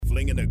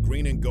Slinging the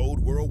green and gold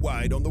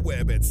worldwide on the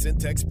web at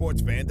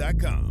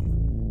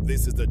syntechsportsfan.com.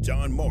 This is the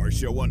John Morris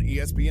Show on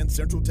ESPN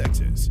Central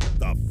Texas,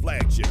 the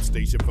flagship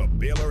station for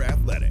Baylor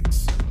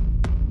Athletics.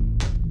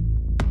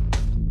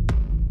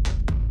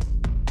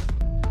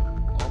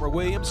 Palmer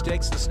Williams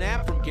takes the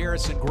snap from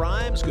Garrison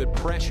Grimes. Good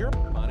pressure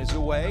on his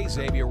way.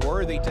 Xavier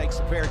Worthy takes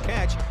the fair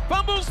catch.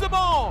 Fumbles the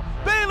ball.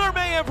 Baylor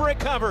may have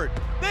recovered.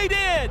 They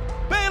did.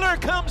 Baylor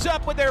comes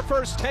up with their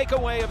first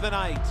takeaway of the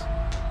night.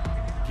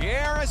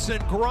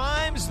 Garrison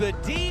Grimes, the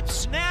deep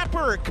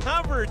snapper,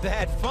 covered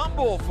that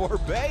fumble for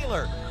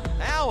Baylor.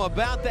 How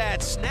about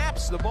that?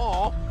 Snaps the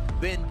ball,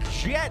 then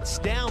jets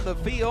down the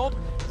field.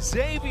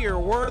 Xavier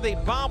Worthy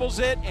bobbles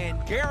it,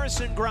 and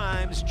Garrison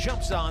Grimes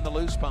jumps on the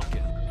loose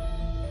pumpkin.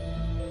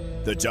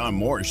 The John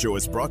Morris Show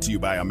is brought to you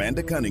by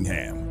Amanda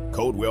Cunningham,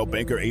 Coldwell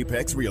Banker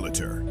Apex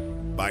Realtor,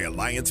 by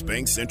Alliance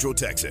Bank Central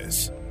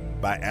Texas,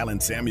 by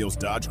Allen Samuels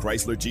Dodge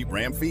Chrysler Jeep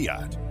Ram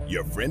Fiat,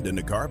 your friend in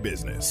the car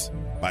business,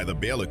 by the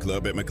Baylor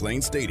Club at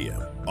McLean Stadium,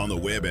 on the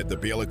web at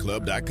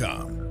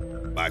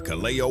thebaylorclub.com, by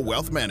Kaleo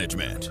Wealth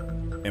Management,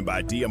 and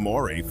by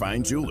Diamore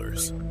Fine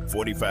Jewelers,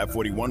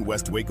 4541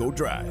 West Waco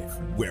Drive,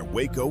 where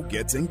Waco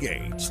gets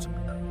engaged.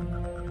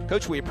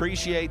 Coach, we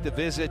appreciate the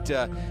visit.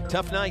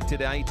 Tough night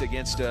tonight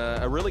against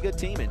a really good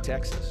team in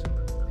Texas.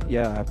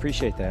 Yeah, I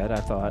appreciate that.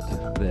 I thought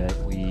that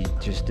we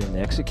just didn't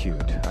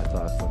execute. I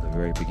thought from the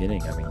very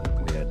beginning. I mean,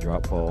 we had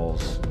drop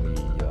balls.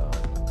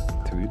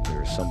 There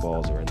were some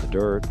balls that were in the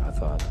dirt. I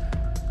thought,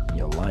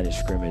 line of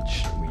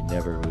scrimmage, we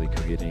never really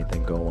could get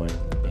anything going,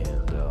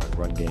 and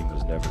run game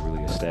was never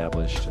really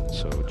established. And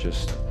so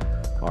just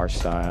our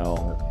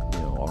style,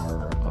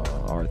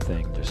 our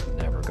thing just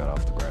never got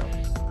off the ground.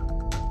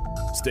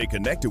 Stay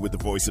connected with the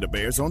Voice of the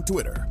Bears on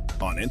Twitter,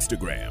 on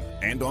Instagram,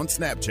 and on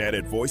Snapchat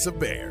at Voice of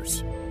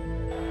Bears.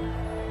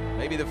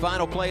 Maybe the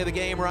final play of the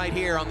game right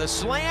here. On the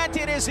slant,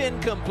 it is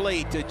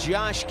incomplete to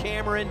Josh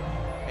Cameron,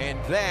 and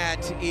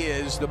that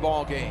is the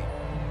ball game.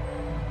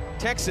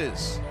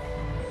 Texas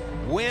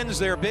wins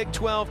their Big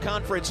 12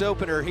 conference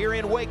opener here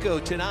in Waco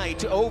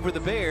tonight over the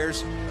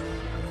Bears.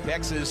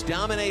 Texas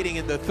dominating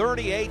in the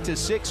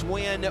 38-6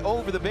 win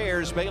over the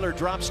Bears. Baylor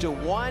drops to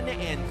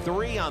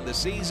 1-3 on the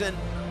season,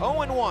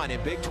 0-1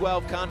 in Big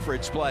 12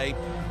 conference play.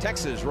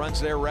 Texas runs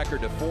their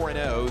record to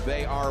 4-0.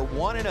 They are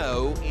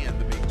 1-0 in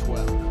the Big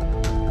 12.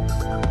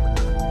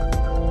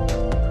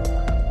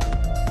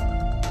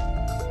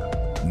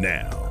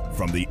 Now,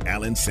 from the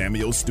Allen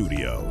Samuels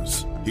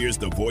Studios, here's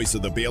the voice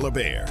of the Baylor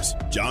Bears,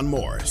 John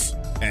Morris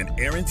and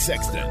Aaron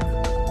Sexton.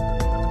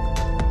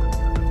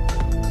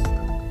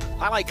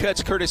 Highlight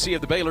cuts courtesy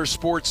of the Baylor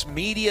Sports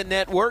Media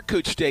Network.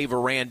 Coach Dave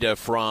Aranda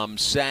from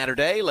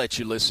Saturday. Let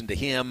you listen to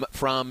him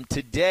from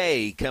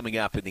today coming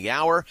up in the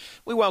hour.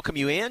 We welcome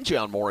you in.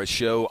 John Morris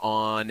Show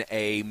on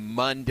a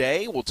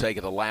Monday. We'll take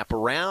it a lap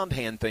around,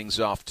 hand things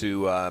off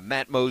to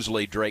Matt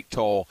Mosley, Drake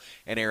Toll,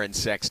 and Aaron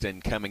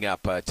Sexton coming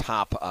up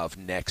top of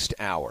next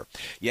hour.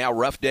 Yeah,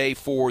 rough day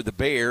for the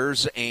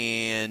Bears,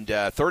 and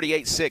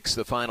 38-6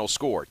 the final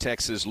score.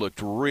 Texas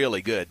looked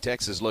really good.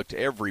 Texas looked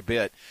every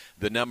bit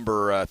the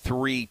number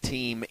 3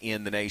 team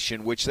in the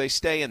nation, which they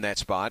stay in that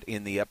spot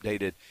in the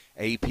updated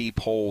AP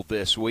poll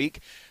this week.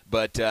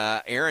 But,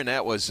 Aaron,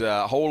 that was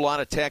a whole lot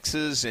of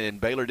Texas,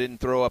 and Baylor didn't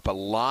throw up a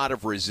lot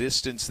of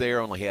resistance there,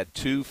 only had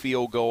 2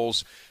 field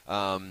goals,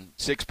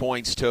 6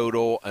 points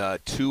total,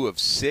 2 of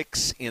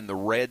 6 in the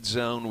red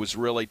zone was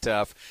really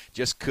tough.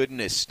 Just couldn't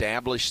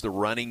establish the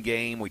running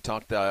game. We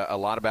talked a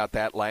lot about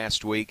that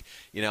last week,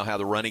 how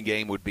the running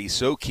game would be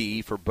so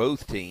key for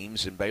both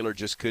teams, and Baylor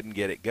just couldn't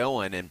get it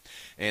going.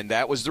 And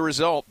that was the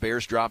result.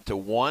 Bears dropped to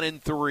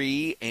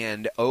 1-3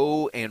 and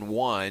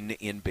 0-1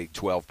 in Big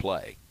 12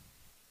 play.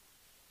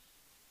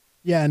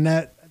 Yeah, and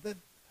that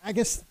I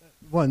guess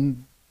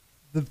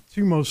the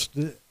 2 most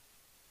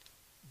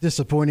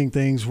disappointing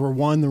things were,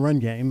 1, the run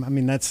game. I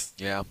mean, that's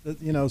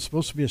it's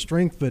supposed to be a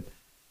strength, but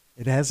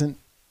it hasn't,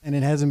 and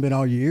it hasn't been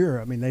all year.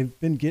 I mean, they've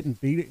been getting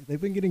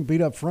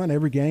beat up front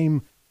every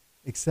game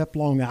except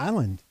Long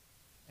Island,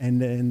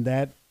 and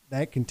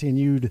that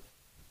continued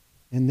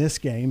in this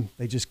game.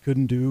 They just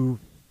couldn't do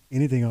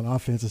anything on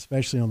offense,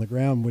 especially on the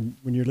ground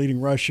when your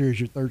leading rusher is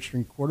your 3rd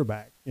string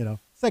quarterback.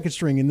 Second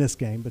string in this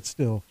game, but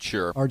still.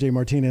 Sure. R.J.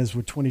 Martinez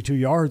with 22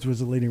 yards was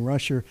the leading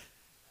rusher.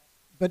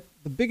 But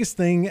the biggest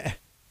thing,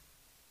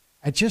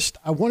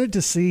 I wanted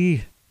to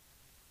see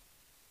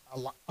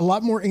a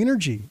lot more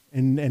energy,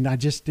 and I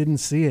just didn't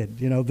see it.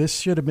 This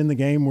should have been the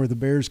game where the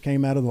Bears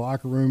came out of the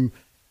locker room,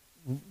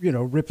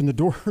 ripping the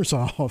doors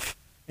off,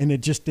 and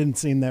it just didn't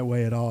seem that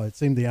way at all. It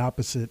seemed the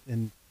opposite,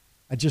 and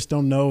I just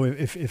don't know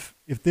if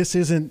this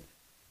isn't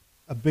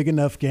a big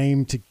enough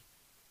game to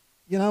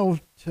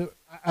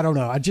I don't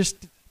know. It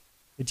just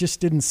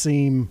didn't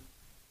seem.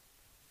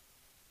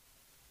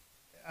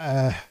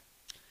 I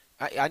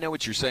know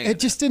what you're saying. It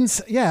just didn't.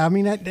 Yeah, I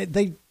mean,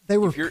 they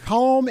were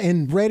calm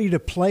and ready to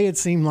play. It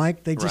seemed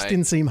like they just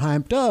didn't seem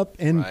hyped up,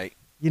 and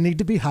you need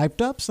to be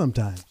hyped up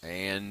sometimes.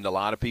 And a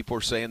lot of people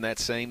are saying that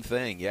same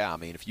thing. Yeah, I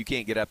mean, if you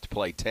can't get up to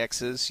play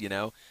Texas,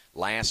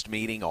 last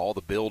meeting, all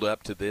the build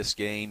up to this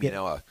game,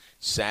 a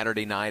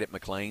Saturday night at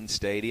McLean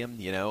Stadium,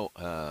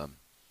 how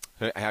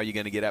are you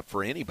going to get up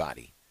for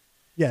anybody?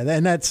 Yeah,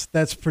 and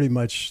that's pretty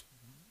much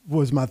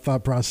was my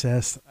thought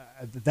process.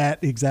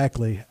 That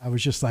exactly. I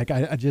was just like,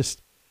 I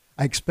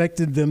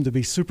expected them to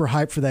be super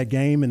hyped for that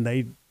game, and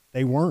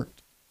they weren't.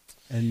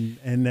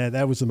 And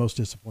that was the most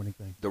disappointing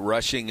thing. The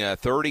rushing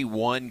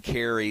 31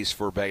 carries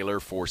for Baylor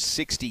for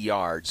 60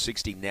 yards,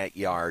 60 net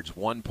yards,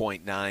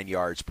 1.9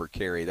 yards per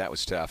carry. That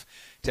was tough.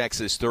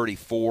 Texas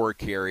 34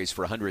 carries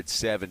for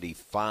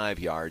 175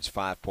 yards,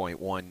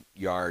 5.1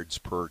 yards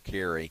per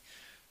carry.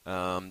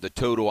 The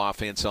total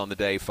offense on the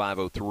day,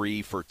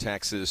 503 for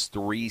Texas,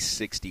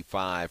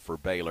 365 for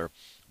Baylor.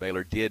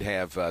 Baylor did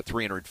have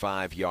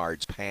 305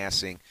 yards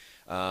passing.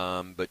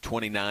 But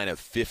 29 of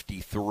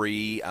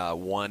 53,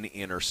 one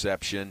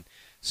interception.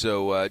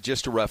 So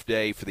just a rough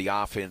day for the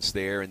offense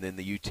there. And then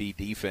the UT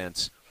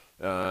defense,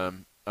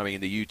 the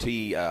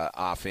UT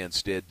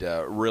offense did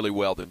really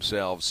well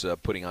themselves,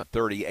 putting on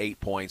 38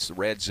 points. The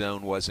red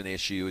zone was an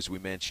issue, as we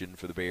mentioned,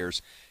 for the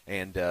Bears,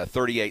 and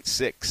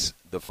 38-6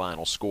 the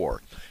final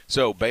score.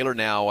 So Baylor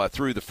now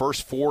through the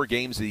first 4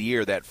 games of the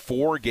year, that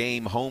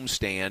 4-game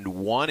homestand,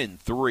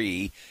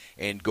 1-3,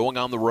 and going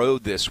on the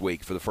road this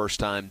week for the first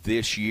time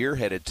this year,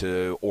 headed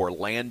to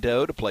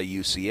Orlando to play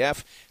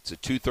UCF. It's a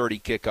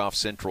 2:30 kickoff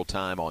Central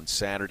Time on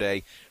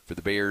Saturday for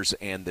the Bears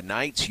and the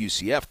Knights.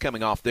 UCF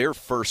coming off their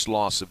first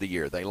loss of the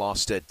year. They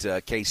lost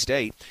at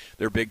K-State,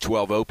 their Big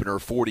 12 opener,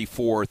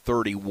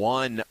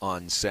 44-31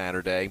 on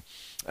Saturday.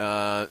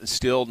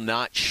 Still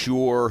not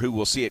sure who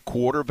we'll see at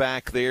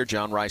quarterback there.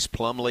 John Rice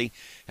Plumlee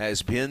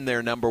has been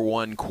their number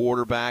 1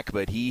 quarterback,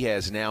 but he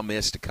has now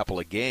missed a couple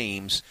of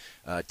games.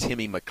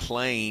 Timmy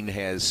McClain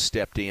has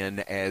stepped in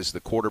as the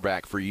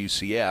quarterback for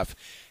UCF.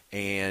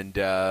 And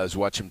I was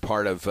watching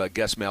part of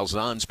Gus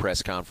Malzahn's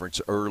press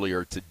conference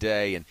earlier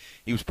today, and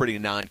he was pretty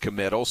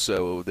non-committal,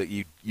 so that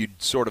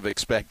you'd sort of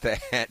expect that,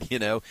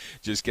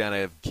 just kind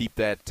of keep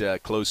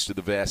that close to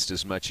the vest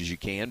as much as you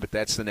can. But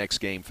that's the next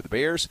game for the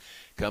Bears.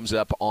 Comes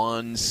up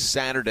on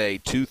Saturday,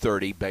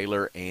 2:30,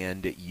 Baylor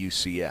and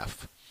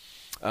UCF.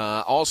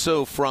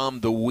 Also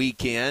from the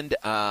weekend,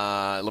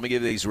 let me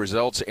give you these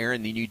results.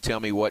 Aaron, then you tell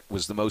me what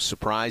was the most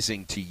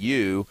surprising to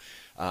you.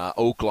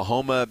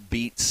 Oklahoma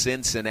beat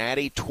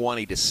Cincinnati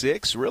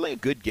 20-6. Really a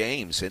good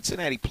game.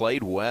 Cincinnati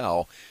played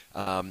well,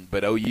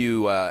 but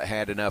OU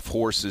had enough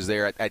horses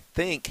there. I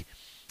think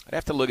I'd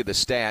have to look at the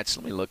stats.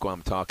 Let me look while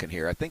I'm talking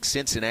here. I think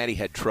Cincinnati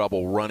had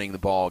trouble running the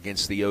ball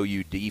against the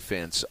OU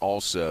defense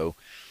also.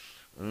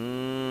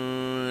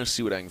 Let's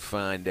see what I can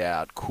find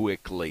out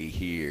quickly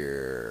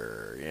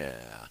here.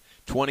 Yeah,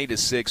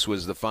 20-6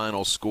 was the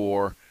final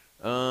score.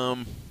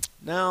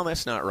 No,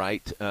 that's not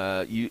right.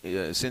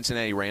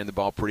 Cincinnati ran the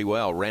ball pretty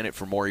well, ran it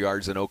for more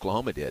yards than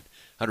Oklahoma did,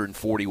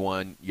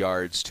 141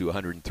 yards to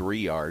 103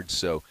 yards.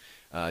 So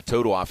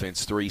total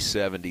offense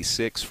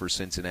 376 for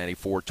Cincinnati,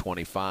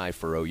 425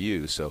 for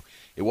OU. So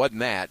it wasn't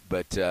that,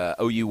 but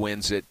OU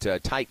wins it.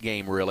 Tight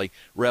game, really.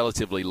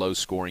 Relatively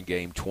low-scoring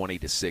game,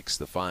 20-6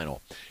 the final.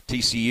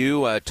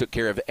 TCU took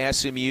care of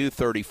SMU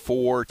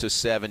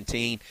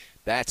 34-17.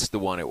 That's the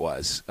one it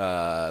was.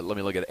 Let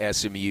me look at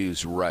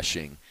SMU's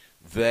rushing.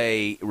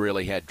 They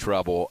really had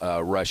trouble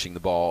rushing the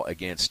ball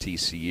against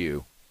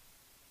TCU.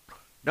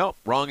 No,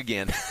 wrong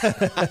again.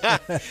 I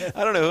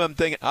don't know who I'm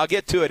thinking. I'll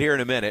get to it here in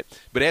a minute.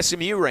 But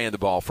SMU ran the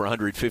ball for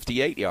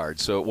 158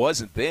 yards, so it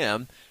wasn't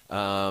them.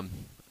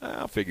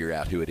 I'll figure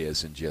out who it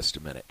is in just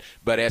a minute.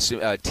 But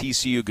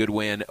TCU, good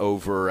win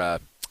over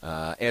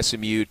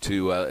SMU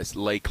to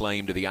lay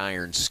claim to the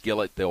iron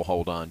skillet. They'll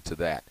hold on to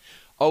that.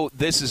 Oh,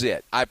 this is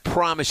it. I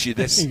promise you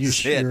this is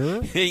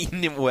sure?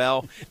 it.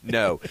 Well,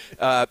 no.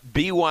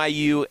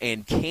 BYU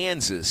and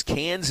Kansas.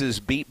 Kansas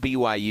beat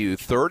BYU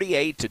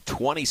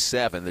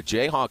 38-27. The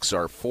Jayhawks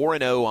are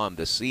 4-0 on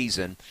the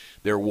season.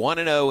 They're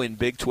 1-0 in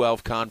Big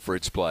 12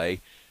 conference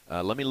play.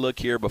 Let me look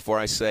here before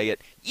I say it.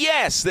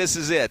 Yes, this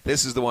is it.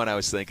 This is the one I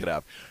was thinking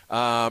of.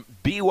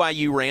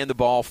 BYU ran the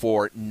ball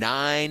for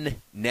 9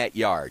 net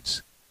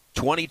yards.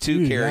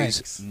 22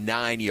 carries, yikes.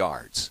 9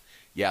 yards.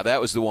 Yeah,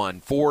 that was the one.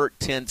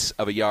 0.4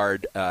 of a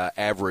yard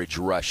average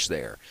rush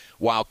there.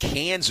 While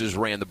Kansas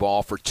ran the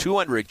ball for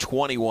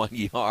 221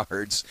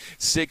 yards,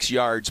 6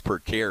 yards per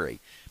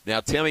carry. Now,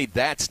 tell me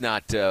that's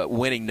not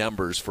winning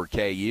numbers for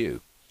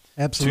KU.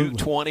 Absolutely.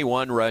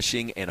 221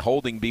 rushing and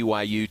holding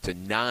BYU to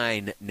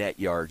 9 net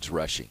yards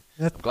rushing.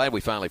 I'm glad we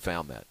finally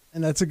found that.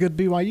 And that's a good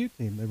BYU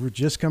team. They were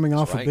just coming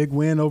off a big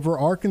win over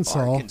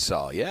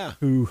Arkansas. Yeah.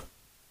 Who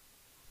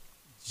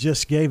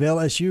just gave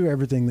LSU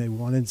everything they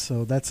wanted.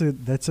 So that's a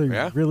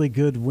really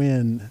good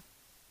win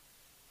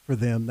for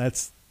them.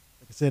 That's,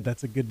 like I said,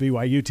 that's a good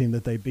BYU team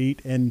that they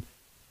beat, and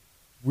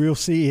we'll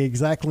see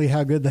exactly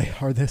how good they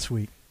are this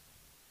week.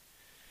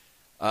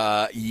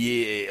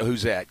 Yeah,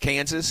 who's that?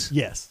 Kansas?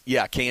 Yes.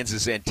 Yeah,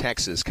 Kansas and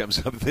Texas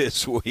comes up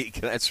this week.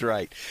 That's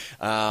right.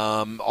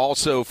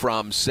 Also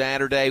from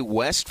Saturday,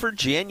 West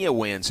Virginia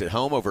wins at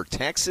home over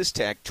Texas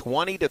Tech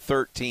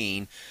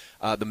 20-13.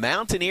 The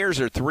Mountaineers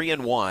are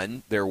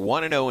 3-1. They're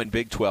 1-0 in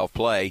Big 12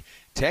 play.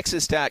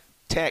 Texas Tech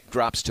Tech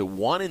drops to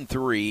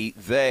 1-3.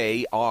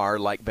 They are,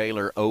 like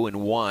Baylor,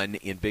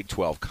 0-1 in Big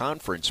 12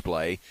 conference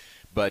play.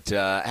 But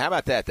how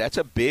about that? That's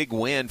a big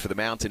win for the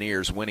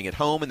Mountaineers, winning at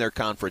home in their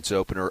conference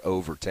opener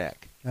over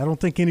Tech. I don't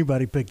think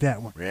anybody picked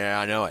that one.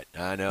 Yeah, I know it.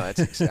 I know. That's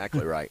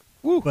exactly right.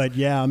 Woo. But,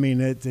 yeah, I mean,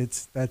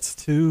 that's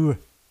two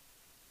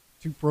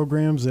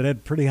programs that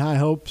had pretty high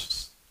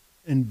hopes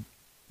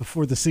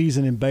before the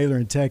season in Baylor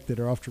and Tech that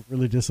are off to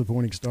really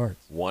disappointing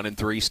starts.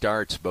 1-3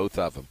 starts, both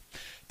of them.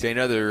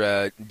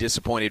 Another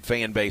disappointed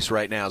fan base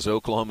right now is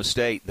Oklahoma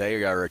State.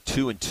 They are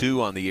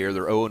 2-2 on the year.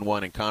 They're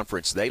 0-1 in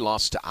conference. They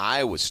lost to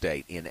Iowa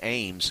State in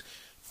Ames.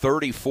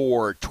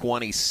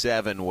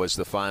 34-27 was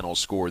the final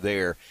score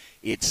there.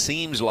 It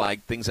seems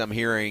like things I'm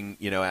hearing,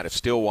 out of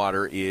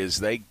Stillwater is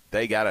they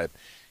got to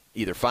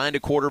either find a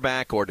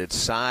quarterback or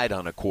decide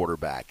on a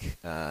quarterback.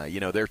 They're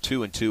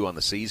 2-2 on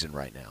the season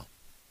right now.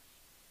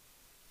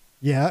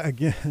 Yeah,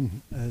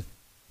 again,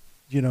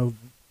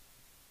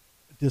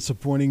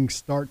 disappointing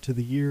start to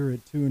the year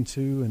at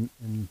 2-2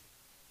 and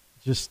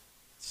just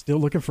still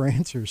looking for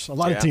answers. A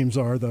lot of teams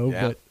are, though,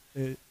 but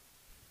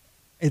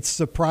it's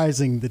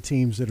surprising the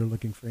teams that are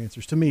looking for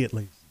answers, to me at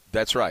least.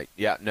 That's right.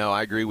 Yeah, no,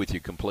 I agree with you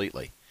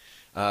completely.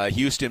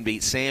 Houston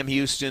beat Sam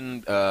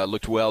Houston,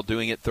 looked well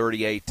doing it.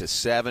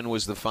 38-7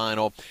 was the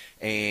final.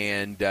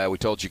 And we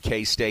told you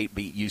K-State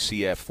beat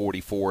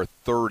UCF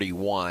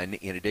 44-31,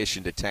 in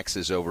addition to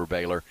Texas over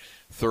Baylor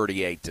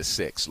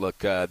 38-6. Look,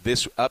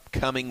 this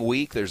upcoming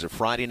week, there's a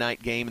Friday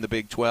night game in the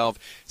Big 12.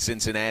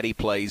 Cincinnati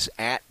plays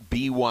at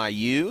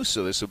BYU,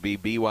 so this will be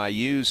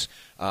BYU's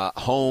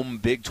home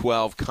Big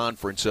 12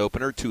 conference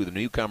opener. Two of the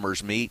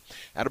newcomers meet.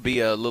 That'll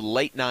be a little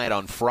late night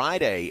on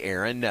Friday,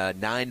 Aaron,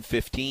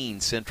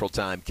 9:15 Central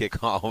Time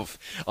kickoff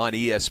on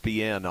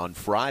ESPN on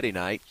Friday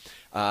night.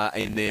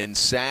 And then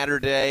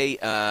Saturday,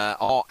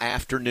 all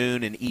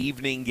afternoon and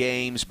evening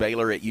games.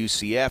 Baylor at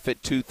UCF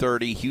at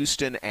 2:30.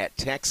 Houston at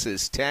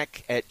Texas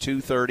Tech at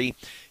 2:30.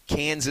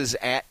 Kansas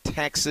at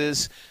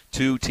Texas.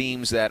 Two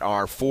teams that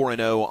are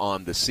 4-0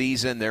 on the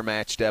season. They're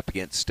matched up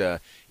against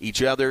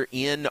each other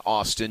in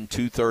Austin,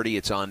 2:30.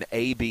 It's on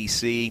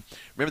ABC.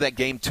 Remember that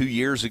game 2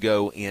 years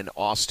ago in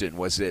Austin?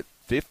 Was it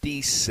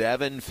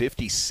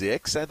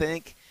 57-56, I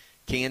think?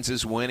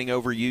 Kansas winning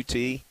over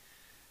UT.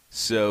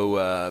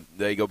 So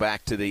they go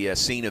back to the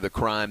scene of the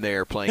crime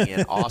there, playing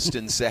in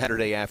Austin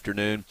Saturday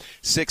afternoon.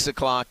 6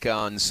 o'clock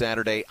on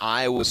Saturday,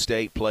 Iowa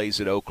State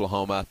plays at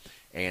Oklahoma.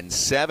 And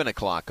 7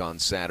 o'clock on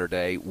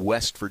Saturday,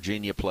 West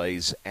Virginia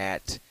plays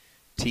at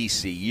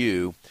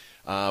TCU.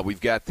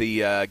 We've got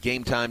the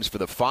game times for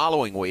the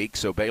following week.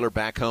 So Baylor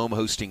back home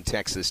hosting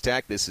Texas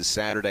Tech. This is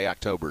Saturday,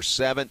 October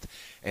 7th.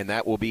 And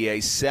that will be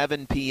a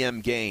 7 p.m.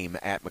 game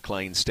at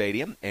McLean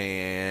Stadium,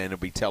 and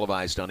it'll be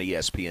televised on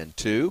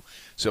ESPN2.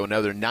 So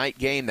another night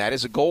game. That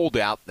is a gold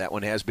out. That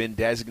one has been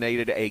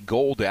designated a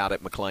gold out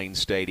at McLean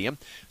Stadium.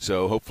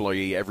 So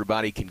hopefully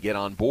everybody can get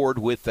on board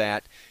with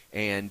that.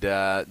 And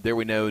there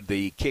we know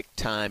the kick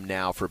time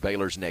now for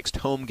Baylor's next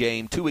home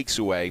game, 2 weeks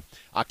away,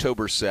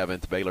 October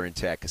 7th, Baylor and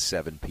Tech, a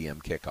 7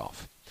 p.m.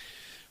 kickoff.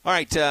 All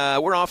right,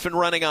 we're off and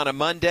running on a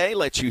Monday.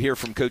 Let you hear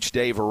from Coach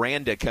Dave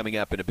Aranda coming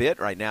up in a bit.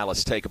 Right now,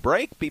 let's take a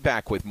break. Be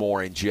back with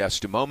more in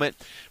just a moment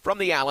from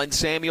the Allen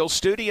Samuels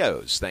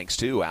Studios. Thanks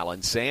to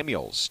Allen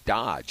Samuels,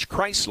 Dodge,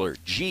 Chrysler,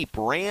 Jeep,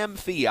 Ram,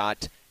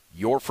 Fiat,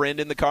 your friend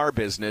in the car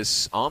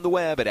business, on the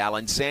web at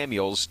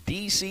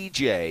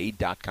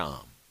AllenSamuelsDCJ.com.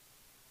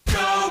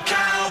 Go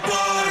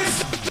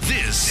Cowboys!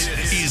 This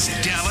is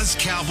Dallas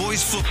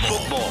Cowboys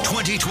football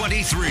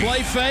 2023.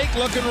 Play fake,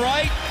 looking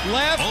right,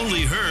 left.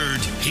 Only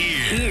heard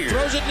here.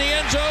 Throws it in the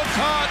end zone,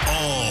 caught.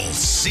 All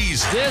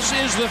season. This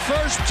is the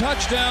first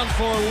touchdown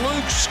for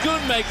Luke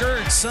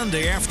Schoonmaker.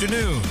 Sunday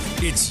afternoon,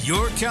 it's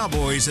your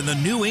Cowboys and the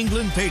New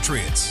England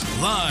Patriots.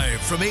 Live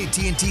from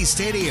AT&T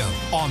Stadium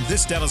on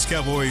this Dallas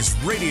Cowboys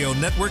radio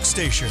network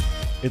station.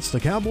 It's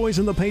the Cowboys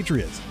and the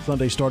Patriots,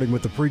 Sunday starting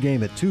with the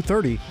pregame at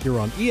 2:30 here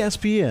on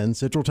ESPN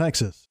Central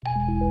Texas.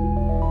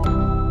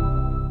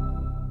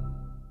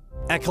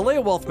 At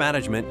Kaleo Wealth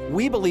Management,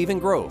 we believe in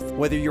growth.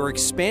 Whether you're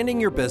expanding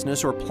your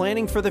business or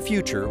planning for the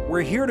future,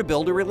 we're here to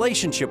build a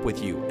relationship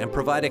with you and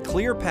provide a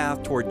clear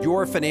path toward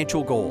your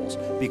financial goals,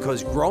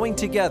 because growing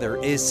together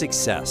is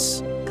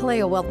success.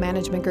 Kaleo Wealth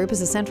Management Group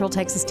is a Central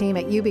Texas team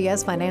at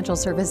UBS Financial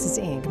Services,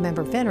 Inc.,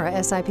 member FINRA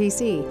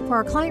SIPC. For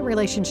our client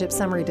relationship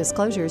summary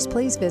disclosures,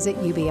 please visit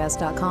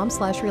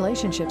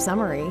ubs.com/relationship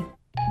summary.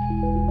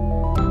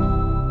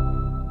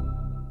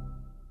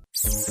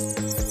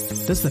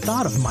 Does the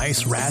thought of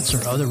mice, rats,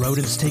 or other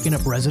rodents taking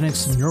up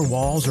residence in your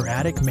walls or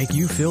attic make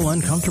you feel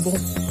uncomfortable?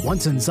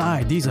 Once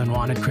inside, these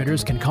unwanted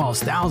critters can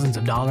cause thousands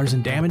of dollars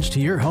in damage to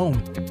your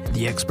home.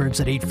 The experts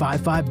at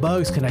 855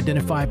 Bugs can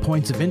identify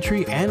points of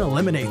entry and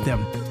eliminate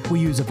them. We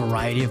use a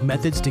variety of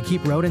methods to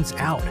keep rodents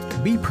out.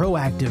 Be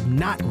proactive,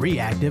 not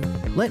reactive.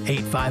 Let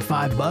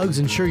 855 Bugs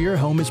ensure your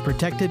home is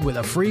protected with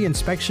a free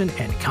inspection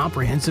and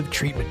comprehensive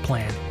treatment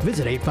plan.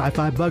 Visit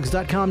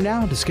 855bugs.com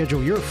now to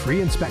schedule your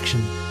free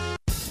inspection.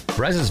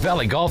 Brazos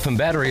Valley Golf and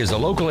Battery is a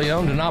locally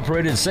owned and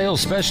operated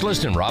sales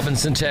specialist in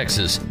Robinson,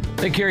 Texas.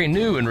 They carry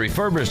new and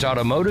refurbished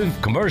automotive,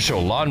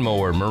 commercial,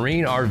 lawnmower,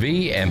 marine,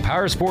 RV, and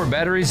power sport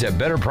batteries at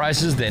better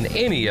prices than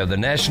any of the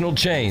national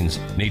chains.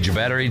 Need your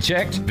battery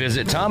checked?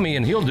 Visit Tommy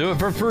and he'll do it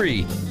for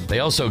free. They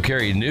also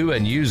carry new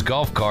and used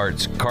golf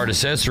carts, cart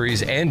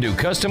accessories, and do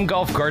custom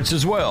golf carts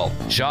as well.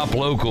 Shop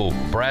local,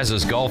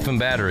 Brazos Golf and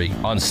Battery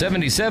on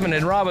 77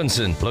 in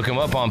Robinson. Look them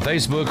up on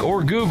Facebook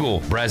or Google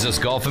Brazos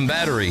Golf and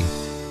Battery.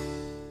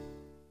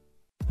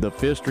 The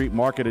 5th Street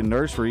Market and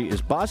Nursery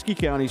is Bosque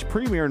County's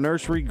premier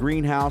nursery,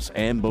 greenhouse,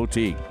 and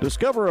boutique.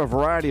 Discover a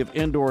variety of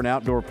indoor and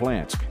outdoor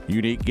plants,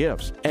 unique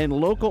gifts, and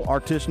local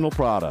artisanal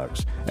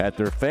products at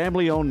their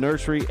family-owned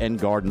nursery and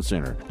garden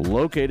center,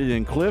 located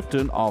in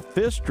Clifton off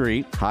 5th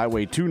Street,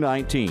 Highway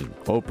 219.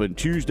 Open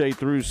Tuesday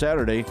through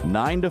Saturday,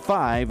 9 to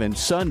 5, and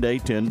Sunday,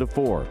 10 to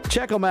 4.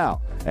 Check them out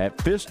at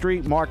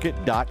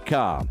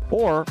 5thstreetmarket.com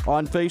or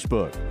on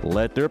Facebook.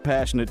 Let their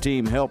passionate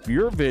team help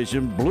your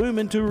vision bloom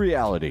into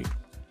reality.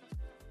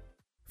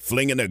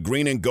 Flinging the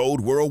green and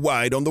gold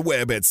worldwide on the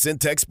web at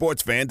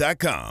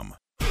syntechsportsfan.com.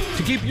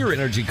 To keep your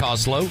energy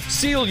costs low,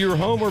 seal your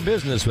home or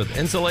business with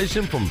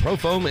insulation from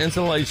ProFoam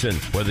Insulation.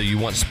 Whether you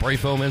want spray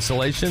foam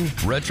insulation,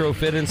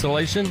 retrofit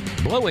insulation,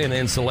 blow-in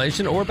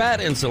insulation, or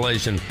bat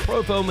insulation,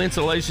 ProFoam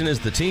Insulation is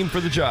the team for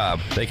the job.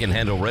 They can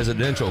handle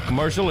residential,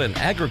 commercial, and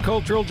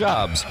agricultural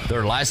jobs.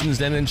 They're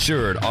licensed and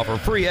insured, offer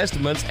free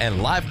estimates,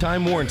 and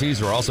lifetime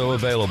warranties are also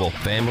available.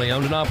 Family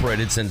owned and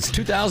operated since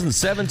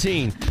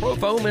 2017.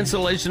 ProFoam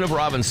Insulation of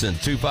Robinson,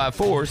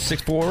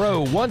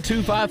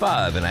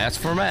 254-640-1255, and ask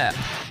for Matt.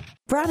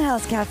 Brown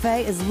House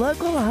Cafe is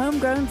local,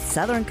 homegrown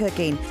Southern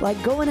cooking, like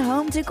going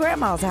home to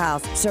Grandma's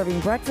house, serving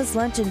breakfast,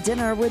 lunch, and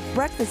dinner with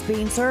breakfast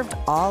being served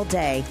all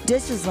day.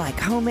 Dishes like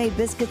homemade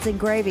biscuits and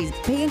gravies,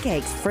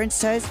 pancakes, French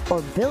toast,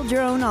 or build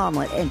your own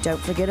omelet. And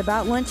don't forget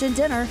about lunch and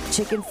dinner,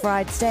 chicken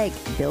fried steak,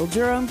 build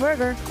your own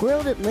burger,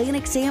 grilled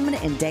Atlantic salmon,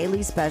 and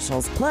daily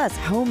specials, plus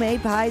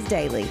homemade pies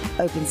daily.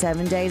 Open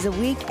 7 days a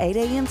week, 8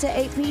 a.m. to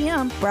 8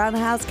 p.m. Brown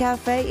House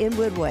Cafe in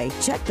Woodway.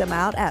 Check them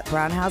out at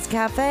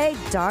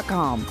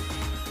brownhousecafe.com.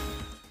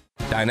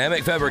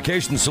 Dynamic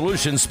Fabrication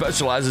Solutions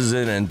specializes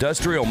in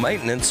industrial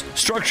maintenance,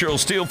 structural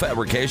steel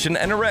fabrication,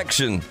 and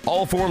erection,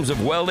 all forms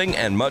of welding,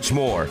 and much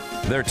more.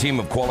 Their team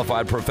of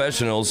qualified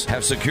professionals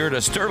have secured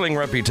a sterling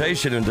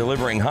reputation in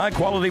delivering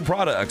high-quality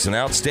products and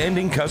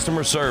outstanding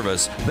customer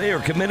service. They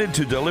are committed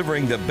to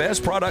delivering the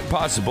best product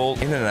possible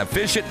in an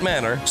efficient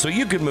manner so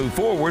you can move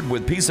forward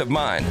with peace of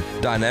mind.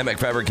 Dynamic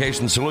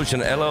Fabrication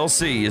Solution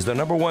LLC is the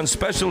 #1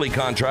 specialty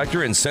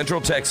contractor in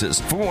Central Texas.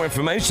 For more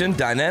information,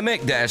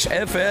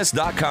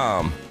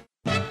 dynamic-fs.com.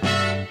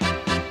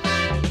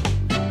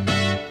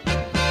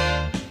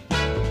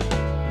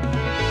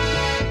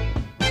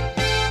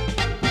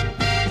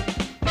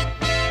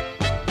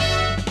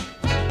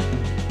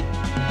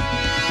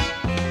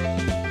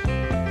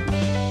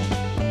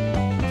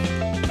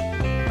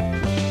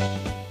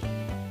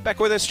 Back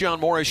with us, John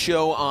Morris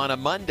Show on a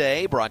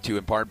Monday, brought to you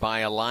in part by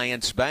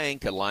Alliance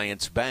Bank.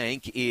 Alliance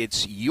Bank,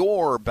 it's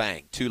your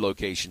bank. 2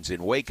 locations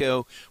in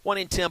Waco, 1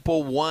 in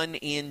Temple, 1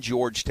 in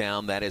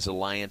Georgetown. That is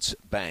Alliance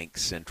Bank,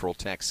 Central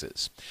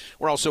Texas.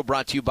 We're also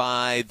brought to you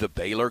by the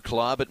Baylor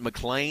Club at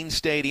McLean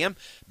Stadium.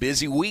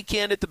 Busy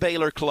weekend at the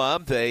Baylor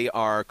Club. They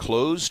are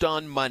closed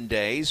on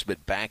Mondays,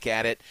 but back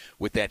at it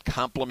with that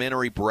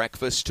complimentary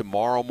breakfast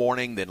tomorrow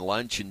morning, then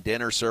lunch and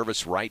dinner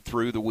service right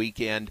through the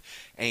weekend.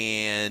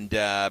 And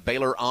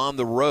Baylor on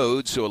the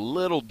road, so a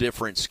little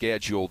different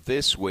schedule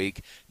this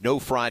week. No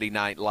Friday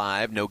Night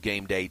Live, no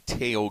game day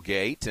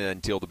tailgate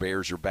until the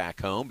Bears are back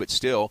home, but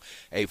still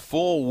a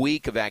full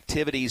week of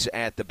activities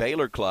at the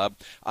Baylor Club.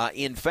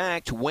 In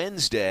fact,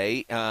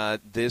 Wednesday,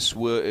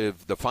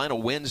 the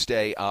final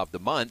Wednesday of the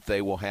month,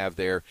 they will have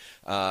their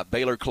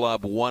Baylor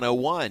Club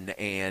 101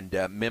 and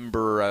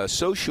member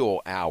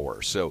social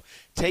hour. So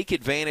take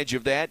advantage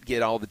of that.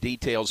 Get all the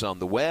details on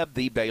the web,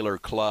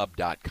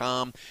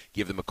 thebaylorclub.com.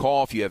 Give them a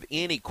call if you have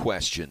any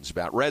questions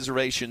about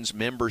reservations,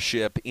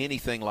 membership,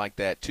 anything like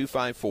that.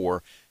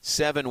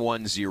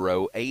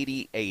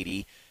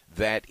 254-710-8080.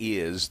 That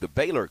is the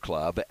Baylor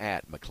Club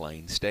at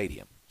McLean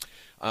Stadium.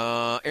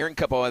 Aaron, a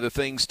couple other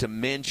things to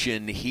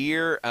mention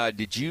here.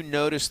 Did you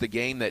notice the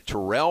game that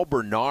Terrell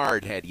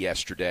Bernard had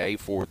yesterday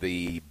for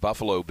the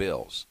Buffalo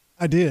Bills?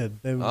 I did.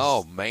 It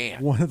was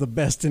one of the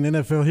best in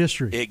NFL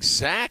history.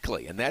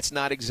 Exactly, and that's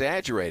not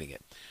exaggerating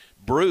it.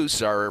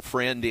 Bruce, our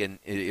friend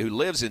who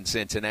lives in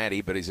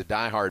Cincinnati, but he's a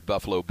diehard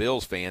Buffalo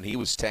Bills fan, he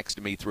was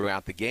texting me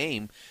throughout the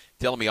game,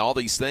 telling me all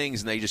these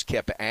things, and they just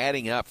kept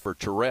adding up for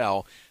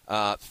Terrell.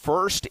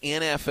 First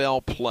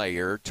NFL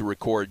player to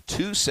record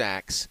 2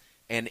 sacks,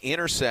 an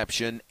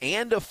interception,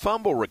 and a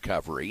fumble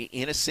recovery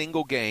in a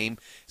single game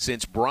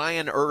since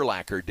Brian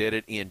Urlacher did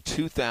it in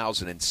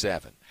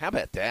 2007. How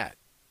about that?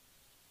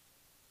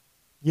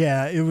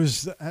 Yeah, it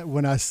was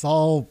when I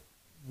saw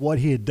what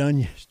he had done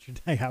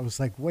yesterday, I was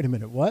like, wait a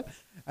minute, what?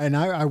 And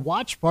I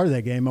watched part of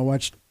that game. I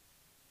watched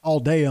all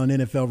day on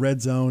NFL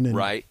Red Zone. And,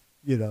 right.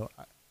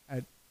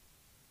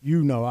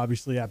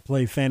 Obviously I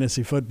play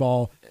fantasy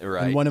football.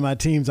 Right. And one of my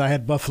teams, I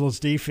had Buffalo's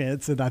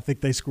defense, and I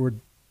think they scored,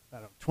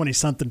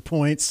 20-something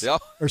points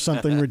or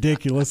something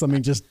ridiculous. I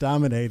mean, just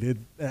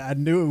dominated. I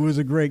knew it was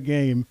a great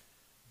game,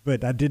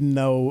 but I didn't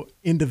know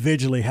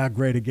individually how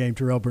great a game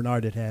Terrell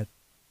Bernard had.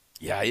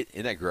 Yeah,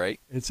 isn't that great?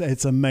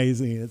 It's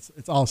amazing.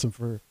 It's awesome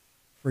for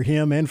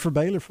him and for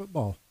Baylor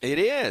football. It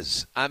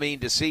is. I mean,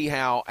 to see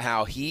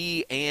how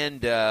he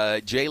and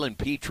Jalen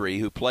Petrie,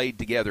 who played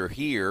together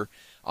here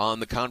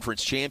on the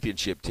conference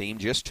championship team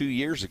just 2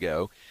 years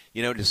ago,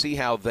 to see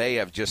how they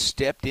have just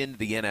stepped into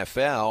the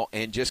NFL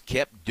and just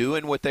kept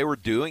doing what they were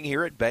doing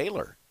here at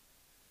Baylor.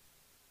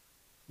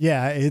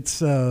 Yeah,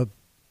 it's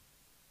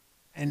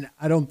and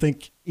I don't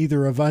think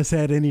either of us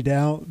had any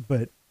doubt,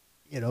 but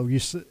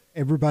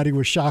everybody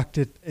was shocked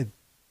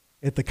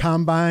at the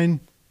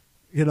combine.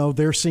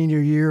 Their senior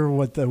year,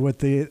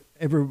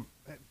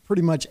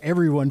 pretty much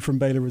everyone from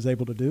Baylor was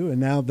able to do,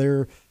 and now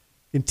they're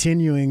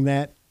continuing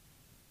that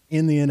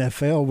in the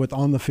NFL with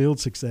on-the-field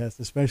success,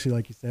 especially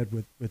like you said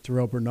with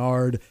Terrell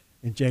Bernard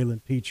and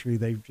Jalen Petrie.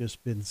 They've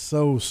just been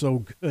so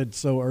good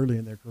so early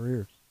in their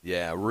careers.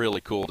 Yeah,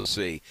 really cool to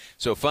see.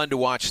 So fun to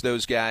watch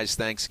those guys.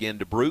 Thanks again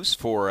to Bruce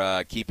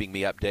for keeping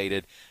me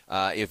updated.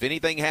 If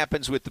anything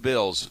happens with the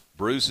Bills,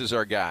 Bruce is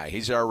our guy.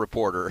 He's our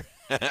reporter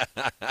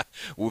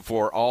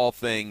for all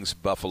things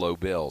Buffalo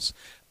Bills.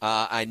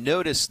 I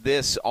noticed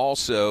this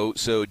also.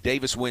 So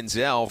Davis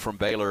Wenzel from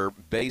Baylor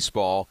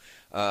Baseball,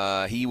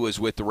 he was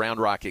with the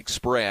Round Rock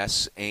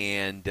Express,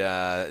 and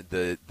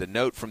the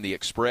note from the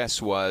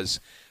Express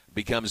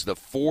becomes the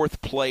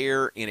fourth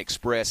player in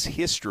Express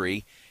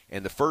history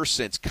and the first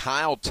since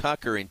Kyle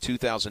Tucker in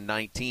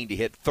 2019 to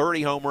hit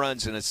 30 home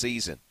runs in a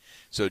season.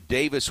 So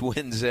Davis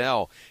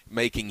Wenzel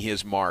making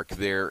his mark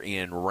there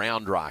in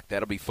Round Rock.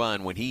 That'll be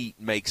fun when he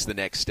makes the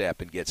next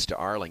step and gets to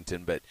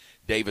Arlington. But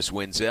Davis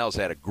Wenzel's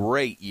had a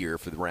great year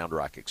for the Round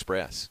Rock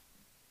Express.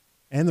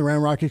 And the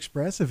Round Rock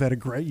Express have had a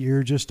great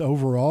year just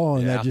overall,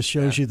 and that just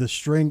shows you the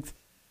strength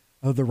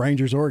of the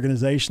Rangers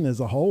organization as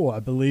a whole. I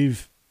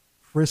believe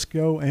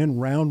Frisco and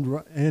Round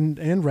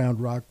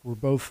Rock were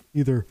both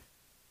either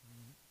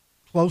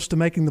close to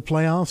making the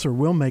playoffs or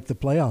will make the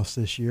playoffs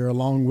this year,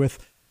 along with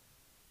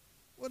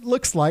what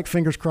looks like,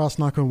 fingers crossed,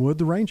 knock on wood,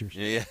 the Rangers.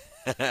 Yeah.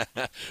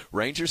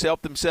 Rangers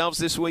helped themselves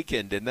this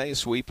weekend, didn't they?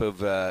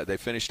 They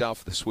finished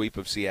off the sweep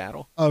of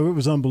Seattle. Oh, it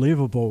was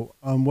unbelievable.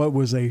 What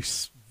was a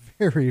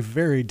very,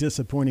 very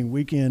disappointing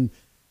weekend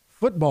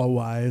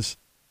football-wise.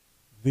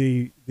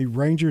 The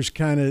Rangers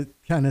kind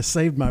of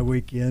saved my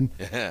weekend,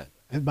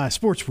 my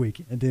sports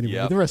weekend anyway.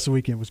 Yep. The rest of the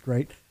weekend was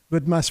great.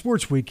 But my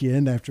sports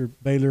weekend, after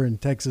Baylor and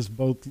Texas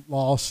both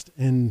lost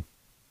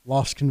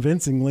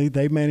convincingly,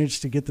 they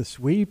managed to get the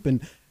sweep.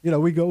 And,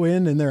 we go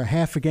in and they're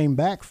half a game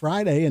back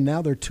Friday, and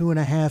now they're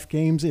 2.5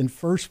 games in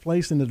first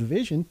place in the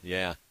division.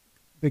 Yeah.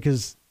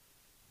 Because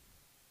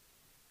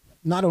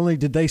not only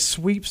did they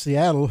sweep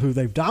Seattle, who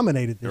they've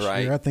dominated this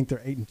year, I think they're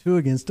 8-2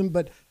 against them,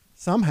 but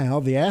somehow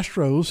the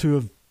Astros, who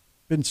have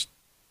been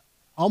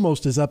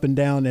almost as up and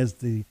down as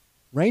the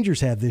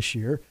Rangers have this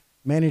year,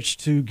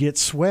 managed to get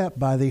swept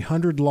by the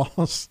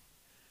 100-loss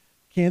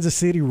Kansas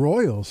City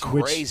Royals.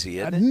 Crazy,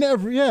 which isn't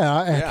it?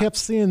 I kept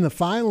seeing the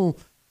final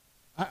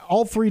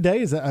all 3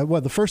 days.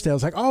 The first day I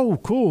was like, oh,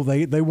 cool,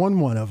 they won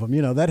one of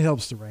them. That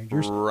helps the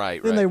Rangers.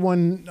 Right. Then they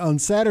won on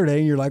Saturday,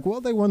 and you're like,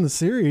 well, they won the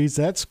series.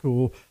 That's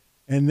cool.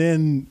 And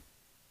then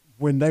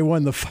when they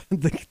won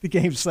the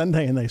game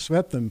Sunday and they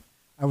swept them,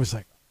 I was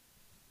like,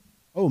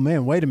 oh,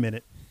 man, wait a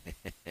minute.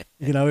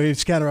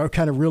 It's kind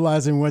of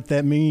realizing what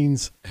that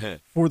means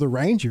for the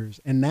Rangers.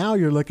 And now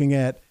you're looking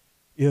at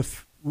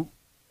if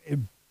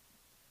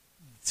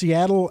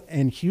Seattle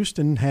and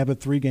Houston have a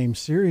 3-game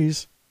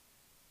series,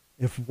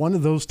 if one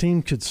of those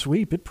teams could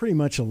sweep, it pretty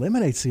much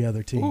eliminates the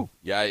other team. Ooh,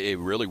 yeah, it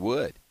really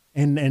would.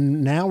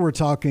 And now we're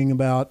talking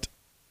about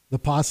the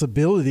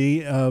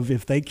possibility of,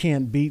 if they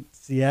can't beat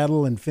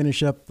Seattle and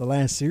finish up the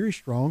last series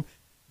strong,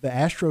 the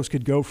Astros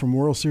could go from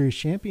World Series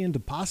champion to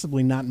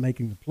possibly not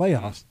making the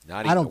playoffs.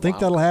 I don't think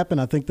that'll happen.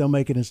 I think they'll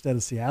make it instead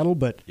of Seattle,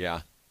 but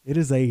it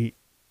is a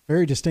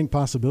very distinct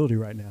possibility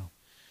right now.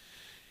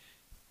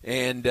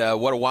 And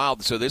what a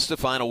wild – so this is the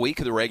final week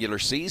of the regular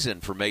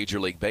season for Major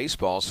League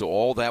Baseball, so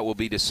all that will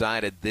be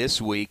decided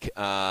this week.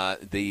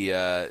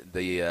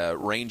 The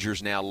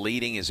Rangers now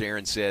leading, as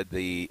Aaron said,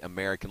 the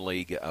American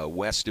League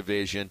West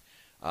Division,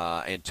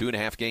 and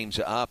 2.5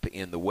 games up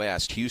in the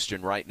West.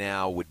 Houston right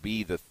now would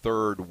be the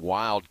third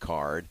wild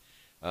card.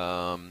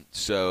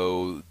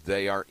 So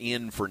they are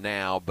in for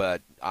now,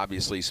 but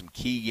obviously some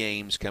key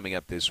games coming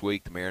up this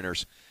week. The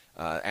Mariners –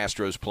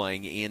 Astros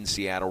playing in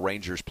Seattle.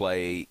 Rangers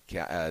play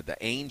the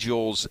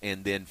Angels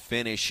and then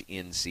finish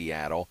in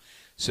Seattle.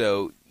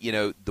 So,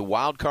 the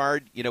wild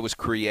card, was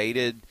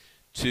created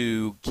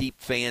to keep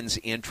fans'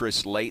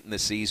 interest late in the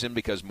season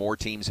because more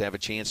teams have a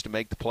chance to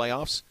make the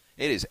playoffs.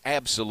 It is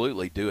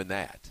absolutely doing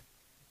that.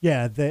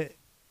 Yeah, the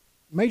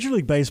Major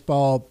League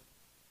Baseball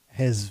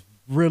has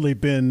really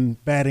been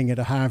batting at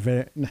a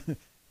high,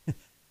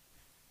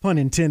 pun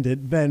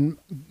intended, been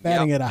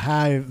batting at a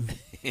high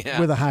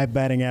with a high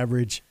batting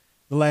average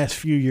the last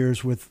few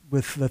years with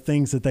the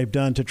things that they've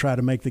done to try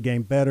to make the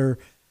game better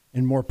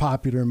and more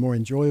popular and more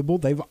enjoyable.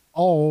 They've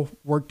all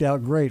worked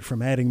out great,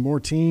 from adding more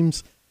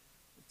teams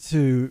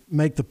to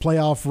make the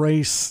playoff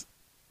race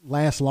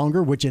last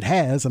longer, which it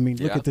has. I mean,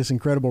 look at this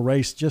incredible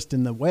race just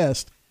in the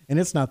West, and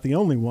it's not the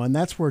only one.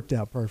 That's worked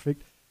out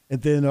perfect.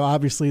 And then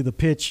obviously the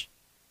pitch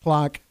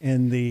clock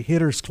and the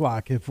hitter's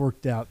clock have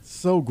worked out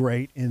so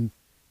great in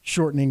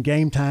shortening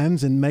game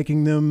times and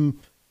making them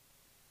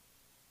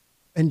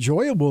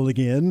enjoyable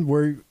again,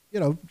 where,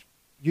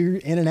 you're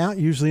in and out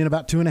usually in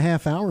about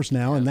 2.5 hours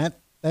now, and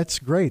that's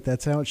great.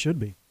 That's how it should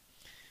be.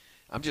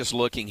 I'm just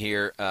looking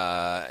here,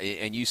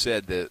 and you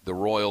said the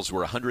Royals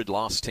were a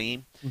 100-loss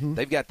team. Mm-hmm.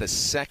 They've got the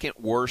second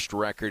worst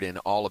record in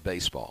all of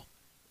baseball.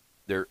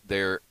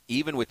 They're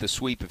even with the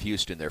sweep of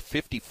Houston, they're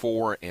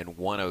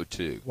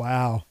 54-102.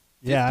 Wow.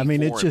 Yeah, I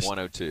mean, it's just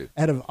 102.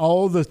 Out of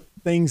all the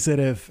things that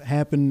have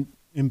happened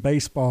in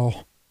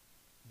baseball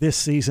this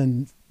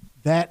season,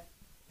 that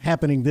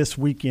happening this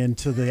weekend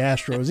to the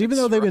Astros, even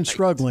though they've been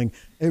struggling,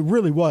 it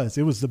really was.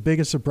 It was the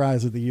biggest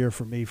surprise of the year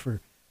for me, for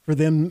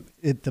them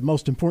at the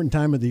most important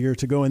time of the year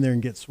to go in there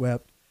and get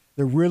swept.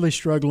 They're really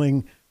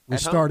struggling with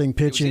starting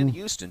pitching. It was in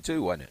Houston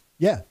too, wasn't it?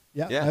 Yeah,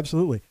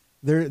 absolutely.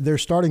 Their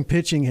starting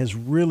pitching has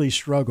really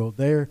struggled.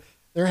 They're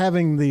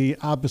having the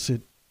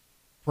opposite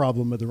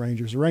problem of the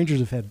Rangers. The Rangers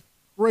have had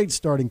great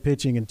starting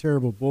pitching and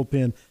terrible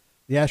bullpen.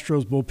 The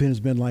Astros bullpen has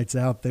been lights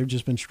out. They've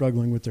just been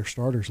struggling with their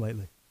starters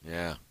lately.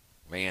 Yeah.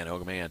 Man,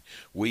 oh man.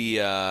 We,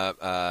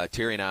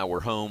 Terry and I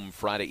were home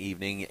Friday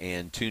evening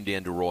and tuned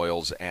in to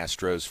Royals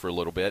Astros for a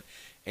little bit.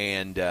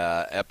 And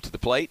up to the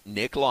plate,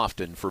 Nick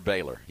Lofton for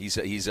Baylor.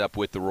 He's up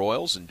with the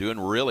Royals and doing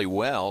really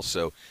well,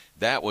 so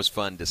that was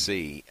fun to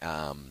see.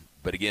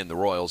 But again, the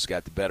Royals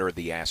got the better of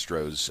the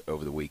Astros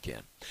over the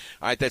weekend.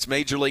 All right, that's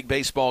Major League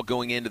Baseball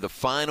going into the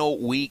final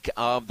week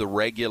of the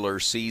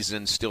regular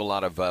season. Still a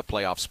lot of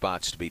playoff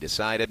spots to be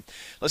decided.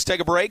 Let's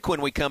take a break.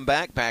 When we come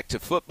back to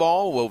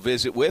football, we'll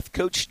visit with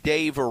Coach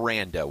Dave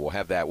Aranda. We'll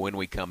have that when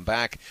we come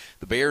back.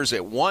 The Bears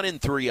at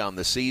 1-3 on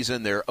the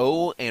season. They're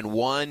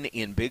 0-1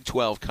 in Big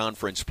 12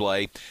 conference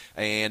play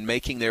and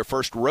making their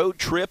first road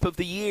trip of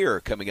the year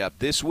coming up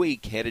this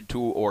week, headed to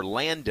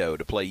Orlando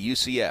to play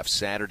UCF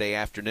Saturday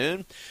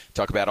afternoon.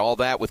 Talk about all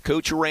that with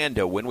Coach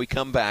Aranda when we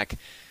come back.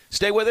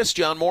 Stay with us.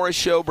 John Morris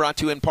Show brought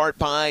to you in part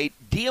by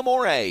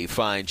D'Amore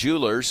Fine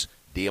Jewelers.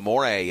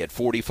 D'Amore at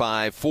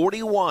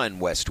 4541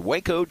 West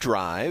Waco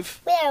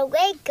Drive. Where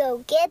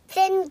Waco gets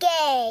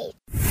engaged.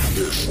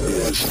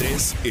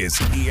 This is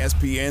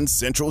ESPN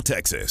Central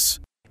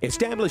Texas.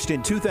 Established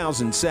in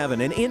 2007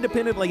 and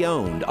independently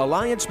owned,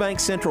 Alliance Bank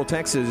Central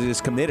Texas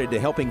is committed to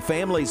helping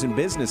families and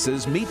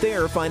businesses meet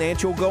their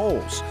financial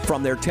goals.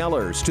 From their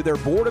tellers to their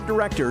board of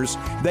directors,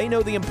 they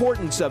know the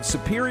importance of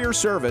superior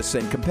service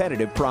and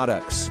competitive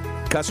products.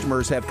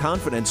 Customers have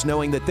confidence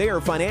knowing that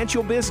their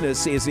financial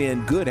business is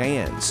in good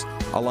hands.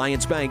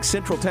 Alliance Bank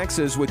Central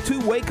Texas with 2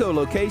 Waco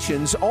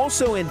locations,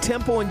 also in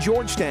Temple and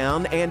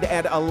Georgetown, and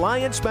at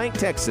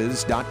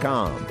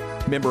alliancebanktexas.com.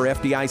 Member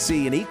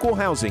FDIC and equal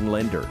housing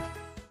lender.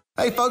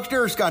 Hey folks,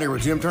 Derek Scott here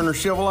with Jim Turner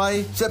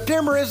Chevrolet.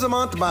 September is the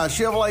month to buy a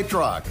Chevrolet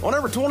truck. On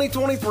every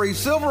 2023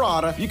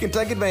 Silverado, you can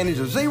take advantage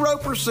of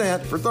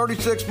 0% for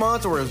 36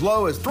 months or as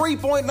low as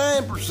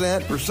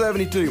 3.9% for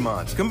 72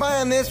 months.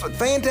 Combine this with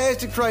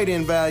fantastic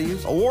trade-in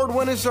values,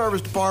 award-winning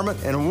service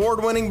department, and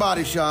award-winning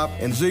body shop,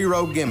 and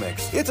zero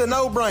gimmicks. It's a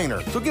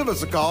no-brainer. So give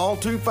us a call,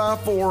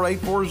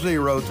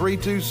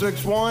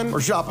 254-840-3261,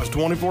 or shop us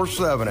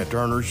 24/7 at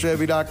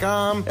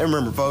turnerchevy.com. And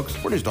remember folks,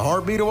 we're just a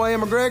heartbeat away in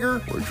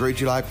McGregor. We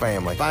treat you like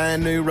family. Find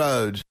new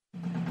roads.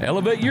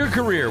 Elevate your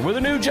career with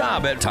a new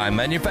job at Time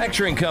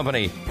Manufacturing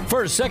Company.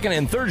 First, second,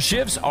 and third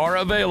shifts are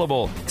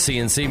available.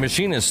 CNC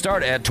machinists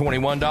start at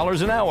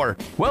 $21 an hour.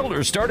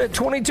 Welders start at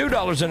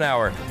 $22 an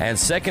hour. And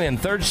second and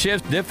third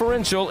shift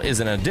differential is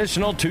an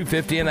additional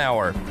 $2.50 an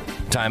hour.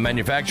 Time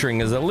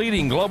Manufacturing is a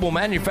leading global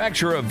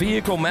manufacturer of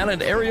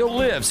vehicle-mounted aerial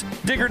lifts,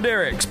 digger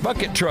derricks,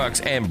 bucket trucks,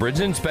 and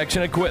bridge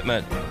inspection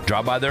equipment.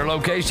 Drop by their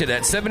location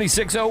at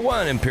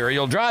 7601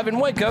 Imperial Drive in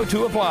Waco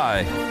to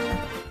apply.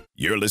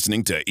 You're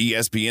listening to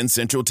ESPN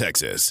Central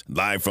Texas,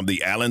 live from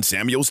the Allen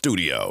Samuel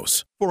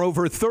Studios. For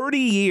over 30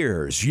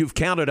 years, you've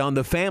counted on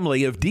the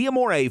family of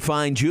D'Amore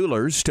Fine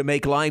Jewelers to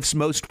make life's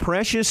most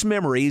precious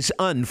memories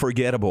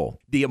unforgettable.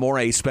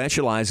 D'Amore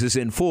specializes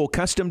in full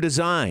custom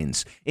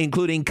designs,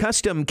 including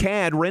custom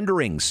CAD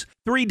renderings,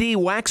 3D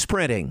wax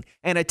printing,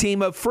 and a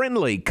team of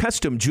friendly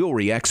custom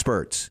jewelry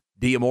experts.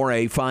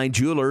 D'Amore Fine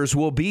Jewelers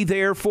will be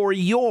there for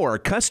your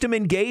custom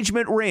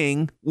engagement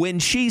ring when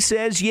she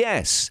says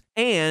yes,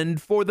 and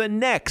for the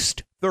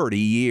next 30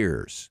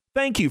 years.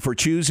 Thank you for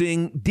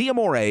choosing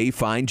D'Amore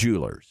Fine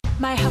Jewelers.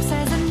 My house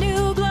has a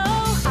new glow.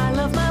 I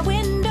love my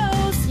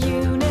windows.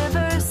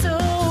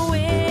 Universal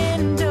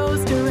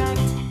Windows Direct.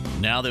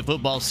 Now Now that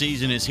football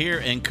season is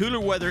here and cooler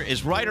weather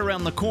is right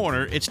around the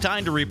corner, it's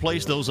time to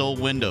replace those old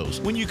windows.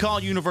 When you call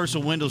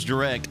Universal Windows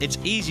Direct, it's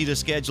easy to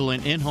schedule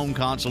an in-home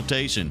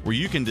consultation where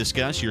you can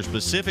discuss your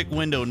specific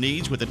window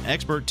needs with an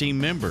expert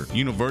team member.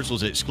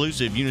 Universal's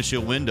exclusive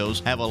Unishield windows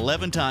have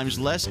 11 times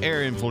less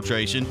air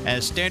infiltration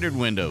as standard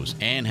windows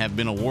and have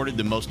been awarded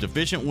the most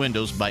efficient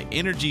windows by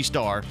Energy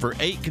Star for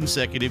 8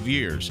 consecutive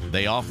years.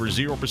 They offer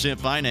 0%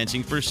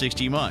 financing for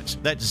 60 months.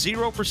 That's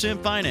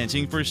 0%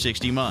 financing for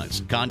 60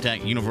 months.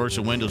 Contact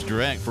Universal Windows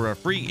Direct for a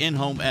free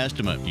in-home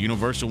estimate.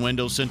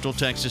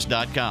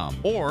 UniversalWindowsCentralTexas.com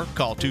or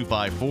call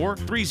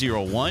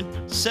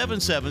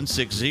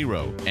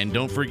 254-301-7760. And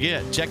don't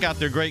forget, check out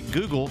their great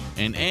Google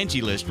and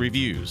Angie List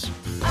reviews.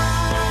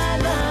 I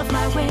love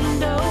my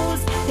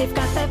windows. They've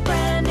got that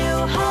brand new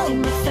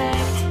home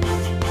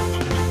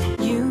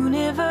effect.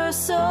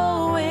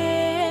 Universal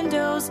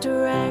Windows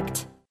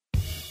Direct.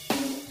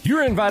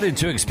 You're invited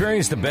to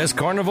experience the best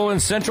carnival in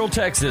Central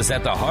Texas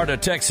at the Heart of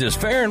Texas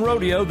Fair and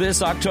Rodeo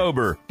this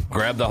October.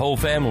 Grab the whole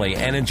family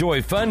and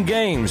enjoy fun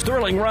games,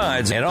 thrilling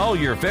rides, and all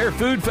your fair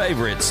food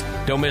favorites.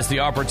 Don't miss the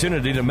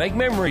opportunity to make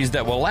memories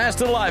that will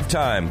last a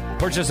lifetime.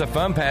 Purchase a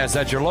fun pass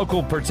at your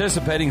local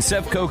participating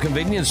Sefco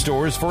convenience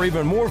stores for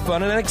even more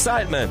fun and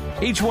excitement.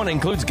 Each one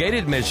includes gate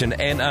admission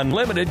and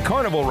unlimited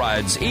carnival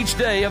rides each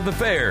day of the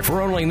fair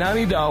for only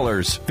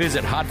 $90.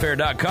 Visit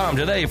hotfair.com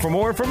today for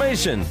more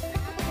information.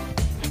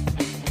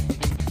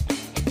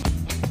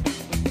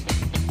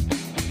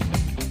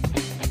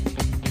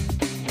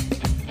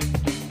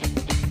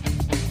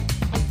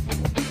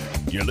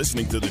 You're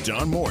listening to The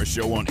John Morris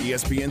Show on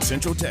ESPN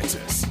Central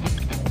Texas.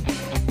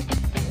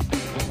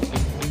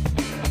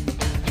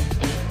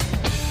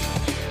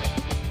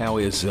 How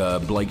is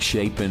Blake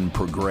Shapen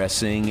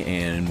progressing,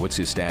 and what's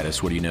his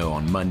status? What do you know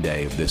on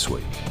Monday of this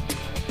week?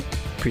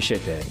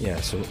 Appreciate that.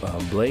 Yeah, so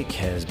Blake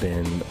has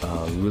been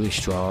really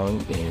strong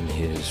in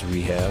his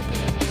rehab.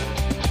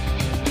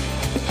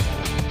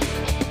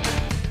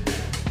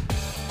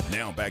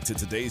 Now back to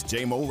today's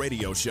JMO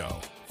Radio Show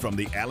from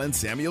the Allen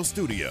Samuel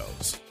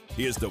Studios.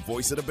 Here's the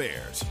voice of the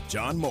Bears,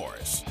 John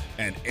Morris,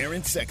 and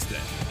Aaron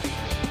Sexton.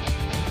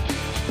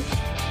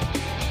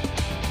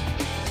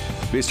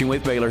 Visiting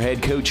with Baylor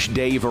head coach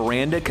Dave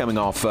Aranda, coming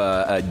off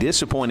a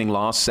disappointing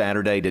loss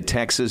Saturday to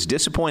Texas.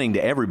 Disappointing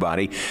to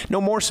everybody, no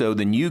more so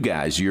than you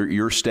guys,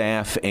 your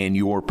staff and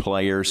your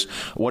players.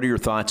 What are your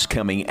thoughts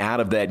coming out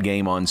of that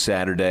game on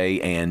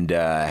Saturday, and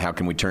how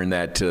can we turn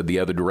that the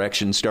other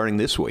direction starting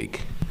this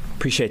week?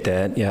 Appreciate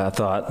that. Yeah, I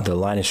thought the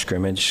line of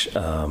scrimmage,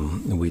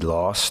 we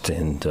lost,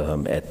 and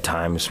at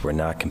times we're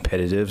not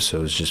competitive, so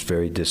I was just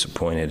very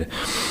disappointed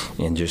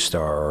in just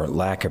our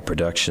lack of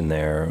production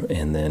there.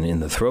 And then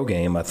in the throw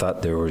game, I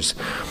thought there was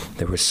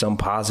some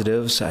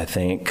positives. I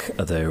think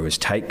there was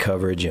tight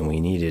coverage, and we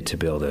needed to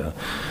be able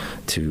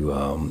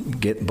to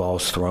get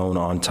balls thrown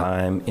on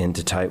time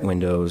into tight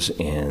windows,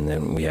 and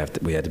then we had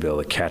to be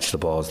able to catch the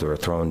balls that were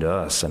thrown to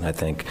us. And I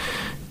think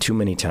too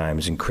many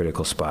times in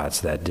critical spots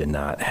that did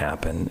not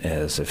happen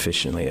as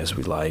efficiently as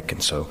we like.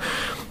 And so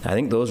I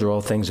think those are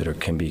all things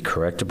that can be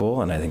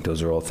correctable, and I think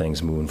those are all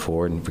things moving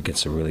forward, and if it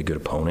gets a really good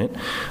opponent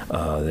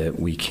that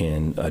we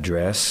can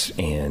address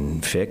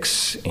and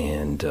fix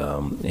and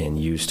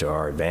use to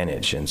our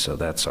advantage. And so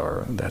that's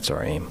our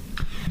aim.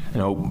 You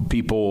know,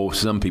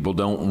 some people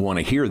don't want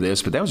to hear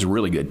this, but that was a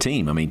really good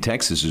team. I mean,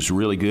 Texas is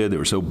really good. They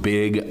were so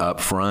big up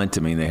front.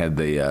 I mean, they had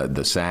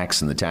the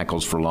sacks and the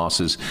tackles for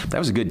losses. That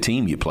was a good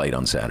team you played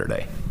on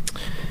Saturday.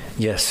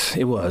 Yes,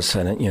 it was,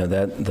 and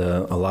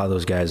a lot of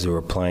those guys that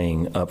were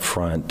playing up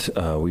front,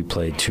 we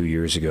played 2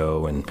 years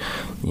ago, and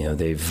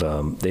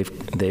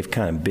they've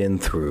kind of been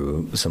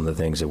through some of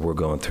the things that we're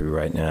going through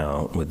right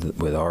now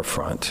with our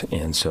front,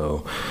 and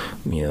so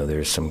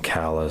there's some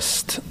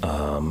calloused.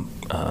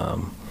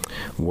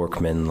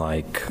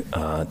 Workman-like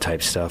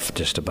type stuff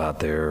just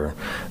about their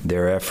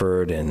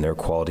effort and their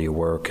quality of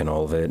work and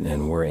all of it,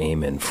 and we're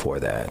aiming for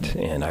that,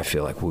 and I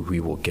feel like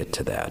we will get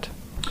to that.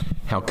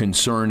 How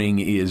concerning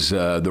is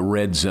the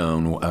red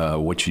zone,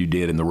 what you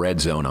did in the red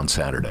zone on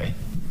Saturday?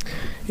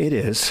 It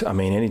is. I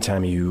mean,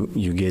 anytime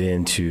you get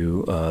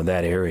into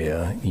that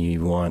area,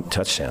 you want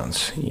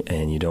touchdowns,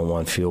 and you don't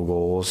want field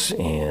goals,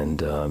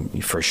 and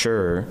for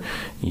sure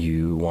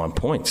you want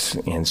points.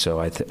 And so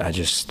I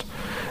just,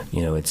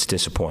 it's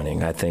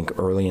disappointing. I think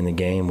early in the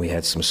game we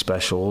had some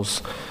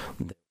specials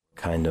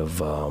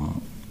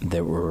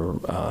that were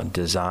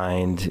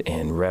designed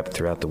and repped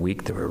throughout the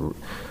week that were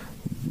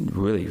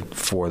really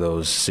for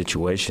those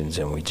situations,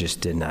 and we just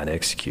did not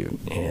execute.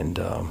 And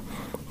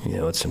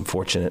it's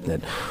unfortunate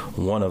that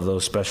one of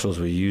those specials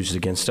was used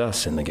against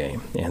us in the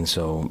game. And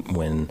so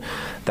when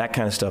that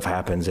kind of stuff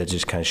happens, that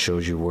just kind of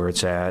shows you where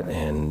it's at.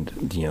 And,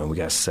 we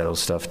got to settle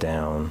stuff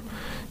down,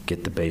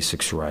 get the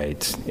basics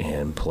right,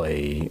 and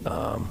play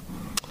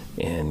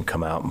and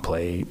come out and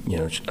play,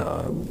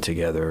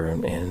 together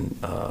and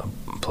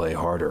play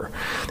harder.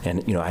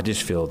 And, I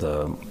just feel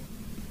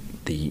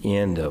the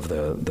end of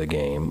the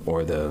game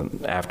or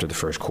after the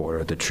first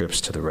quarter, the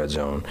trips to the red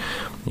zone,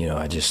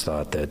 I just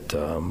thought that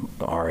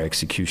our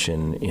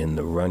execution in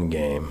the run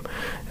game,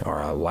 or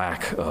our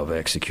lack of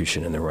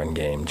execution in the run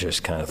game,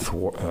 just kind of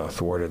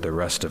thwarted the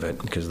rest of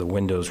it, because the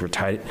windows were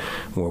tight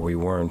where we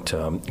weren't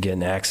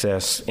getting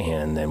access,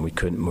 and then we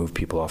couldn't move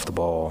people off the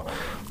ball.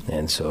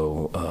 And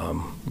so,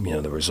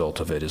 the result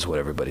of it is what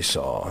everybody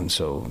saw. And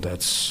so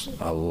that's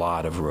a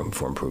lot of room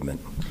for improvement.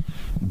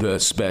 The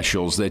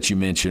specials that you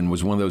mentioned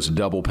was one of those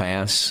double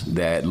pass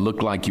that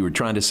looked like you were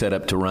trying to set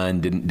up to run,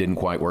 didn't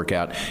quite work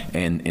out,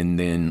 and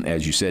then,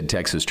 as you said,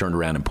 Texas turned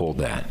around and pulled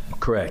that.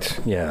 Correct.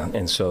 Yeah.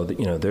 And so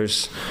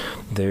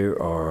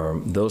there are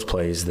those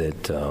plays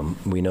that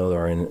we know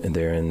they're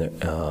in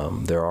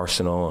their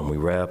arsenal, and we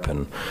rep,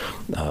 and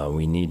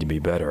we need to be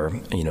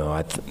better.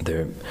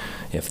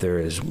 If there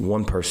is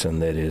one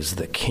person that is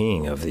the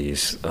king of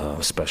these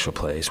special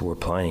plays, we're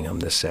playing them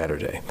this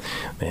Saturday.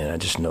 Man, I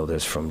just know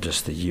this from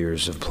just the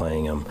years of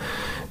playing them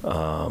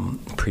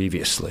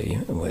previously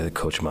with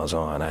Coach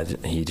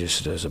Malzahn. He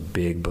just is a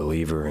big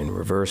believer in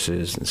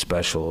reverses and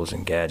specials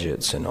and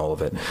gadgets and all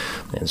of it.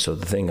 And so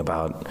the thing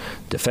about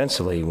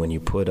defensively, when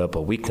you put up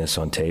a weakness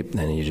on tape,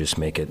 then you just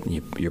make it,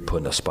 you're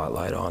putting a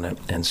spotlight on it.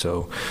 And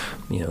so,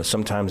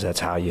 sometimes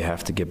that's how you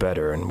have to get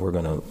better. And we're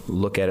going to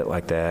look at it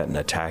like that and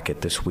attack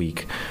it this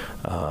week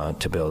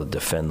to be able to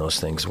defend those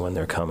things when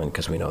they're coming,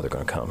 because we know they're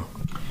going to come.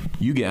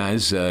 You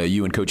guys,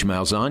 you and Coach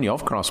Malzahn, y'all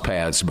have crossed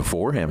paths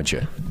before, haven't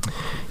you?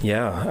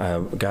 Yeah,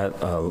 I've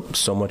got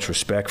so much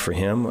respect for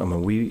him. I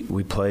mean,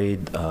 we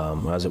played, when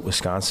I was at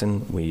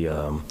Wisconsin,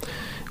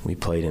 we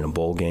played in a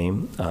bowl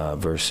game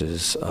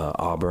versus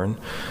Auburn,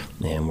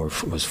 and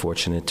was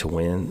fortunate to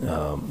win.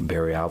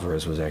 Barry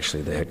Alvarez was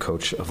actually the head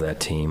coach of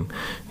that team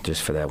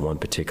just for that one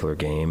particular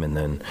game. And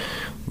then,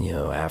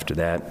 after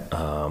that,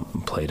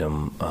 played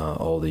him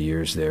all the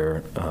years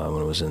there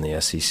when it was in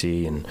the SEC,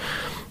 and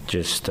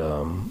just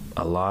a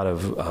lot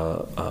of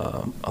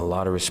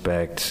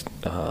respect.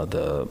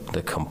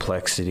 The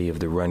complexity of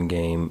the run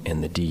game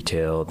and the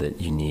detail that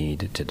you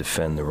need to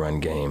defend the run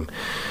game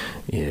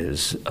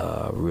is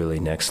really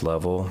next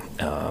level.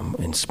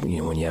 And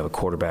when you have a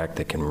quarterback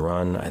that can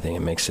run, I think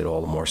it makes it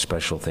all the more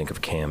special. Think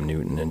of Cam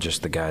Newton and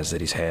just the guys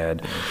that he's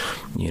had.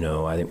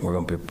 I think we're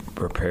going to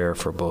prepare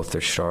for both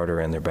their starter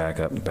and their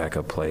backup. The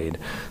backup played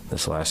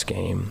this last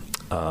game.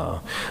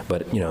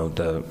 But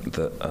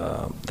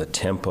the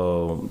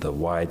tempo, the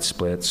wide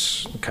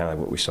splits, kind of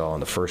what we saw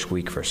in the first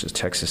week versus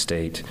Texas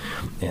State,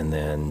 and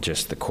then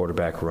just the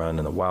quarterback run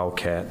and the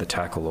wildcat, the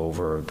tackle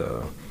over,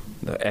 the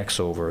X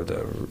over,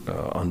 the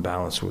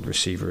unbalanced with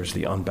receivers,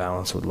 the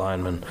unbalanced with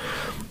linemen,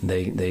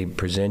 they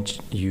present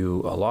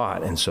you a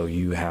lot, and so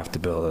you have to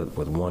be able to,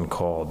 with one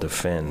call,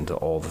 defend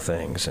all the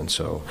things. And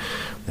so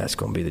that's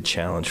going to be the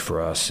challenge for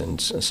us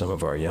and some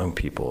of our young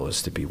people,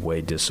 is to be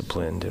way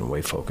disciplined and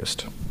way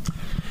focused.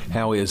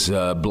 How is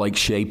Blake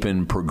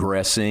Shapen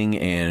progressing,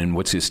 and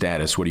what's his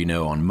status? What do you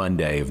know on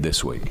Monday of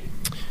this week?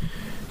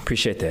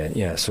 Appreciate that.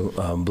 Yeah,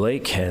 so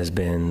Blake has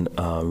been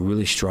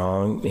really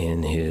strong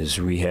in his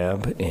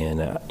rehab, and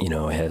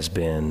has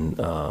been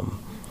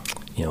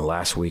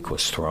last week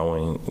was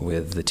throwing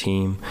with the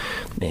team,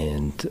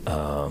 and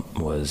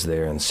was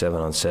there in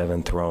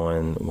 7-on-7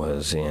 throwing,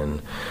 was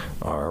in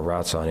our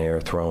routes on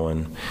air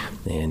throwing,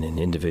 and in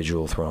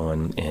individual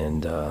throwing,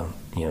 and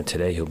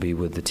today he'll be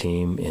with the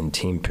team in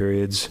team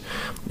periods,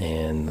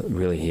 and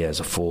really he has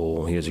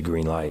a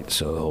green light,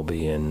 so he'll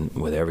be in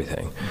with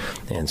everything.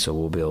 And so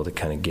we'll be able to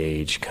kind of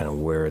gauge kind of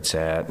where it's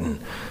at, and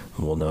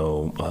we'll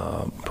know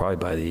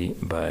probably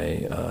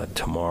by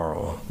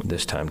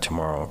this time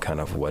tomorrow, kind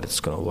of what it's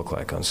going to look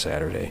like on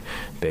Saturday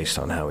based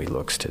on how he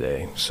looks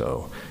today.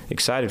 So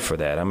excited for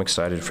that. I'm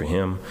excited for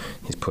him.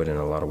 He's put in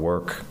a lot of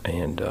work,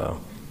 and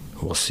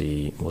we'll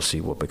see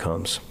what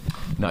becomes.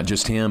 Not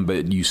just him,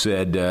 but you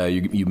said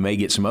you may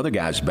get some other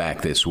guys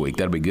back this week.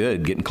 That'll be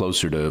good, getting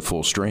closer to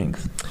full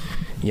strength.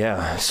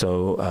 Yeah,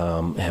 so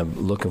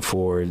looking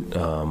forward,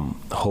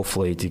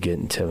 hopefully, to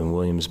getting Tevin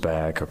Williams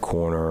back, a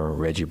corner,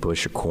 Reggie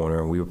Bush, a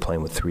corner. We were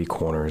playing with 3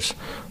 corners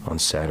on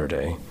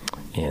Saturday,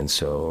 and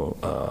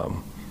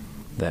so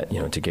that,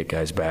 to get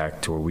guys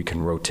back to where we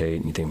can rotate,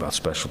 and you think about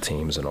special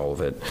teams and all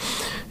of it.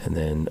 And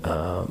then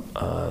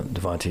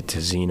Devontae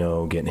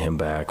Tazzino, getting him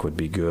back would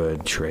be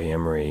good. Trey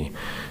Emery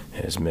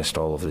has missed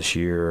all of this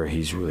year.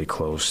 He's really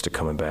close to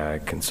coming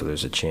back, and so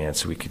there's a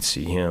chance we could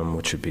see him,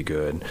 which would be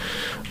good.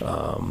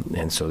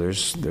 And so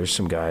there's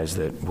some guys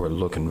that we're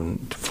looking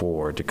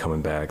forward to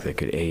coming back that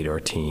could aid our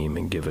team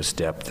and give us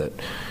depth that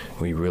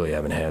we really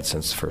haven't had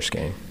since the first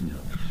game. Yeah.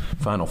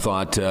 Final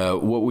thought,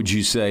 what would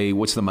you say,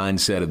 what's the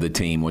mindset of the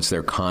team? What's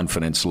their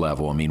confidence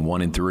level? I mean,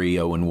 1-3,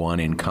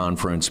 0-1 in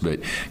conference,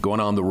 but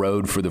going on the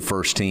road for the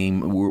first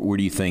team, where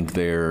do you think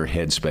their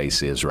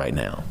headspace is right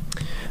now?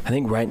 I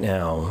think right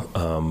now,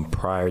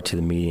 prior to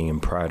the meeting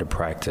and prior to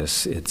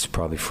practice, it's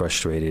probably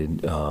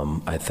frustrated.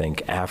 I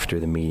think after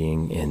the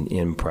meeting and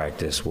in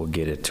practice, we'll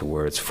get it to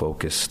where it's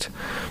focused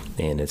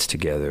and it's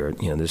together.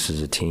 This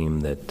is a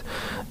team that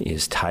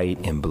is tight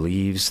and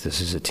believes.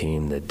 This is a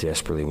team that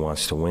desperately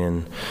wants to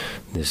win.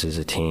 This is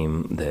a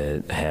team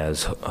that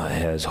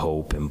has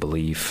hope and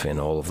belief and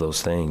all of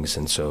those things.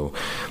 And so,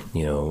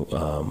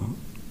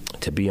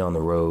 to be on the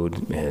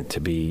road and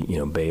to be,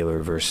 Baylor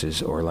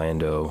versus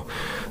Orlando,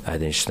 I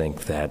just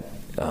think that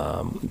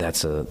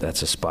that's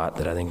a spot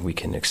that I think we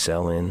can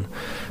excel in.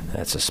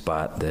 That's a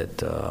spot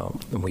that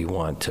we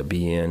want to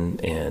be in,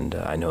 and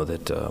I know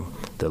that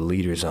the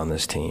leaders on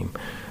this team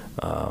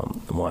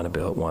want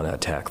to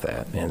attack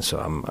that, and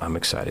so I'm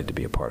excited to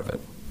be a part of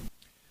it.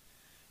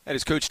 That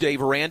is Coach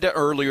Dave Aranda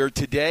earlier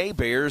today.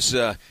 Bears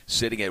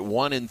sitting at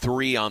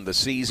 1-3 on the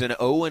season,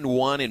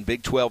 0-1 in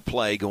Big 12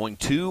 play, going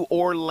to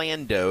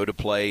Orlando to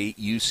play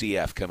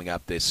UCF coming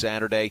up this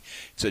Saturday.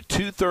 It's a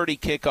 2:30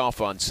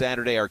 kickoff on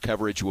Saturday. Our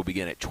coverage will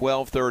begin at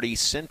 12:30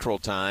 Central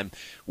Time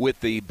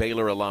with the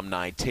Baylor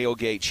Alumni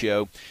Tailgate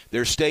Show.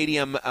 Their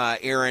stadium,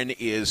 Aaron,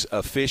 is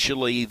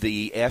officially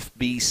the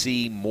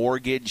FBC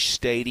Mortgage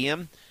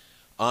Stadium.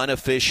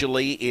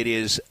 Unofficially, it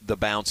is the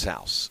Bounce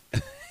House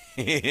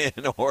in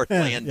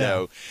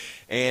Orlando.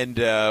 Yeah. And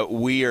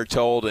we are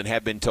told and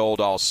have been told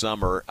all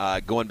summer,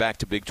 going back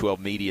to Big 12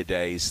 Media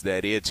Days,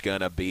 that it's going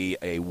to be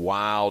a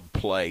wild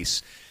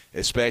place,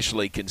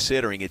 especially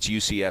considering it's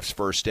UCF's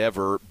first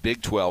ever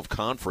Big 12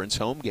 Conference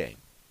home game.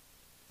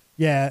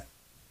 Yeah,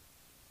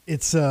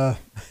 it's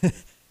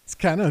it's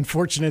kind of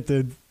unfortunate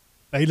that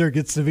Baylor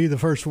gets to be the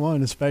first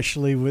one,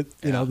 especially with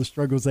the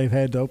struggles they've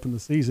had to open the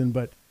season.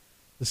 But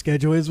the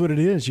schedule is what it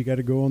is. You got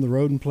to go on the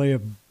road and play a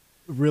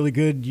really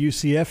good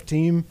UCF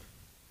team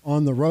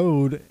on the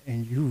road,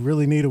 and you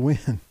really need a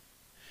win.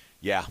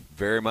 Yeah,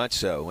 very much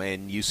so.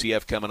 And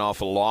UCF coming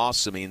off a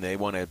loss. I mean, they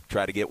want to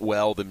try to get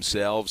well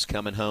themselves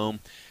coming home.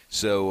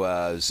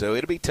 So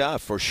it'll be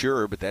tough for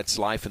sure, but that's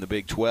life in the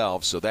Big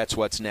 12. So that's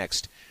what's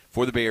next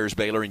for the Bears,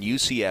 Baylor, and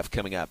UCF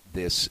coming up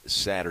this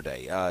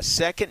Saturday.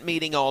 Second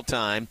meeting all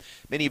time.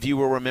 Many of you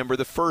will remember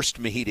the first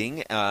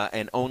meeting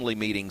and only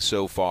meeting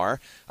so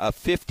far. A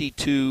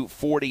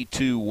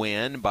 52-42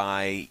 win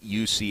by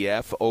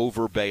UCF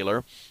over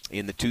Baylor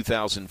in the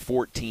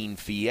 2014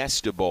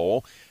 Fiesta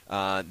Bowl.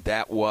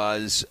 That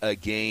was a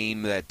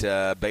game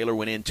that Baylor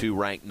went into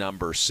ranked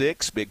number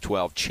 6, Big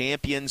 12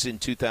 champions in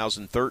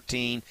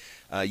 2013.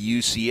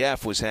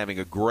 UCF was having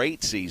a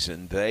great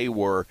season. They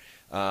were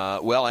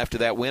after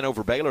that win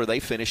over Baylor,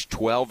 they finished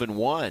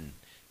 12-1,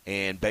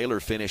 and Baylor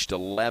finished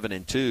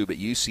 11-2. But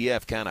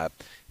UCF kind of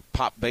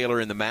popped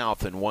Baylor in the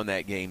mouth and won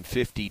that game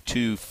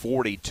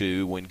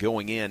 52-42. When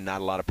going in,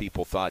 not a lot of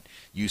people thought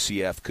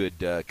UCF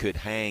could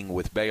hang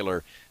with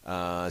Baylor,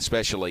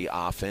 especially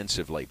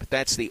offensively. But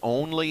that's the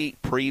only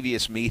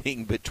previous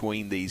meeting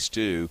between these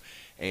two,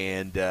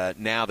 and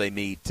now they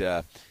meet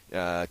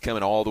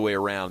coming all the way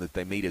around that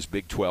they meet as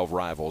Big 12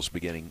 rivals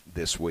beginning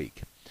this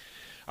week.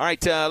 All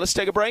right, let's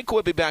take a break.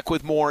 We'll be back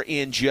with more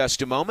in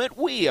just a moment.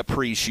 We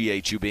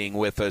appreciate you being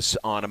with us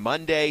on a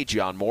Monday.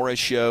 John Morris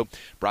Show,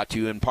 brought to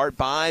you in part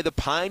by the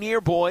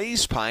Pioneer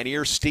Boys,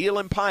 Pioneer Steel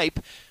and Pipe,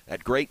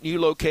 at great new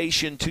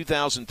location,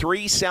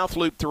 2003 South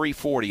Loop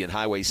 340 and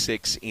Highway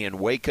 6 in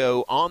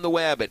Waco. On the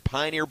web at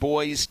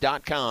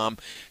pioneerboys.com.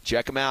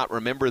 Check them out.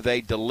 Remember,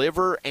 they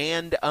deliver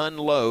and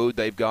unload.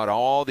 They've got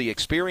all the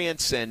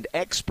experience and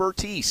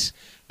expertise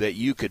that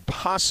you could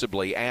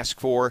possibly ask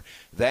for.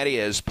 That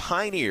is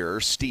Pioneer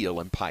Steel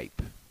and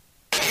Pipe.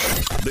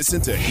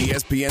 Listen to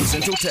ESPN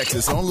Central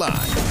Texas online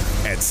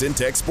at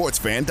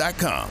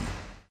syntechsportsfan.com.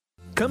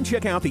 Come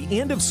check out the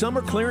end of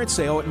summer clearance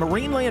sale at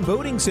Marineland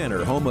Boating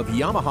Center, home of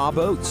Yamaha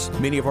boats.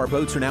 Many of our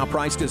boats are now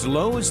priced as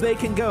low as they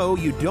can go.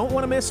 You don't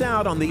want to miss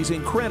out on these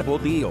incredible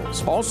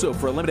deals. Also,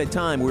 for a limited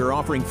time, we're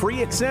offering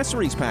free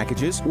accessories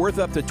packages worth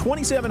up to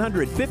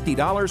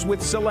 $2,750 with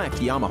select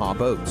Yamaha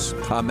boats.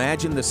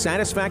 Imagine the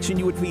satisfaction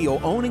you would feel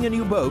owning a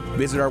new boat.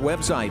 Visit our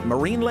website,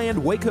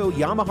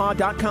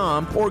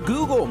 marinelandwacoyamaha.com, or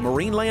Google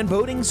Marineland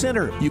Boating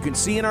Center. You can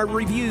see in our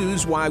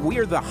reviews why we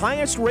are the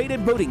highest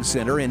rated boating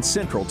center in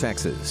Central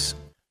Texas.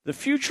 The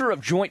future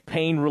of joint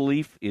pain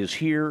relief is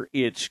here.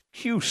 It's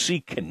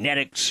QC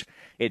Kinetics,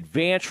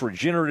 advanced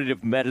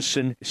regenerative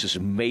medicine. This is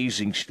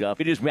amazing stuff.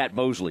 It is Matt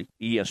Mosley,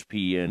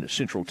 ESPN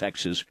Central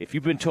Texas. If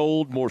you've been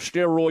told more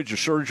steroids or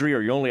surgery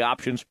are your only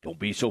options, don't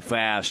be so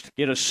fast.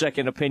 Get a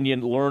second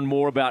opinion. Learn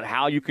more about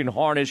how you can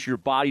harness your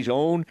body's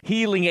own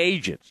healing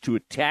agents to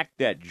attack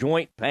that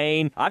joint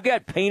pain. I've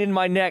got pain in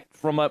my neck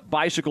from a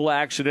bicycle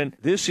accident.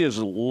 This is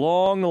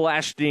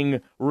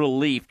long-lasting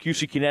relief.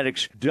 QC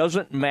Kinetics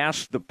doesn't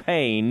mask the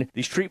pain.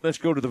 These treatments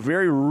go to the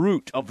very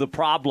root of the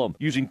problem,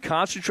 using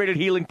concentrated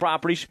healing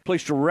properties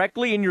placed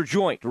directly in your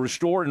joint to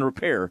restore and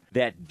repair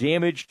that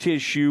damaged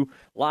tissue.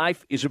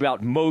 Life is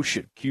about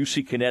motion.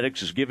 QC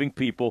Kinetics is giving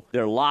people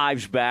their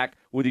lives back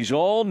with these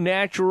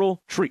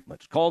all-natural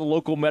treatments. Call the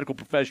local medical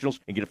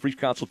professionals and get a free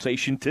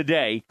consultation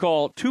today.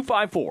 Call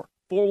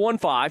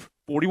 254-415-4545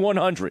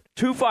 4100.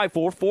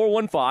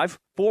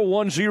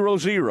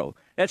 254-415-4100.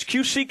 That's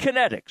QC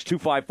Kinetics,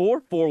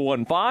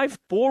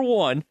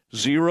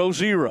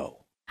 254-415-4100.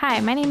 Hi,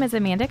 my name is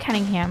Amanda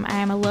Cunningham. I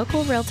am a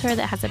local realtor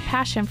that has a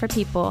passion for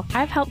people.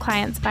 I've helped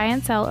clients buy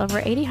and sell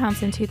over 80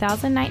 homes in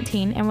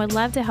 2019 and would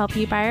love to help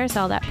you buy or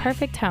sell that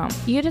perfect home.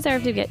 You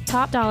deserve to get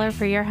top dollar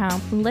for your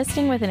home.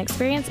 Listing with an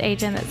experienced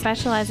agent that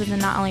specializes in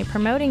not only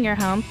promoting your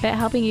home, but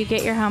helping you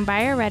get your home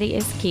buyer ready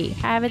is key.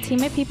 I have a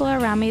team of people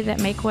around me that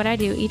make what I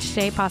do each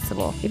day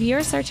possible. If you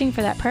are searching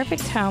for that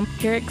perfect home,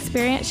 your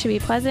experience should be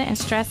pleasant and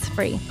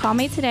stress-free. Call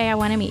me today. I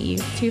want to meet you.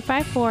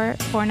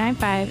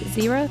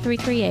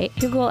 254-495-0338.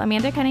 Google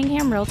Amanda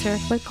Cunningham Realtor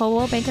with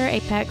Coldwell Banker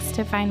Apex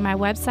to find my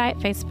website,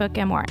 Facebook,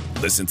 and more.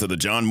 Listen to The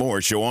John Moore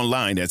Show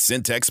online at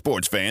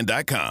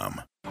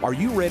syntechsportsfan.com. Are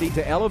you ready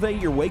to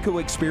elevate your Waco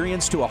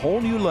experience to a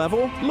whole new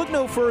level? Look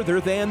no further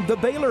than the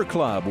Baylor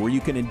Club, where you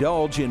can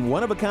indulge in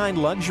one-of-a-kind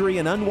luxury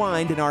and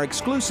unwind in our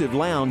exclusive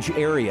lounge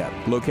area.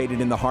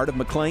 Located in the heart of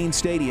McLean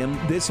Stadium,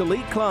 this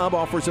elite club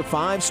offers a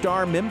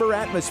 5-star member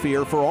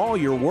atmosphere for all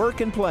your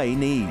work and play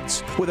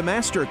needs. With a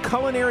master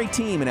culinary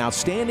team and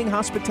outstanding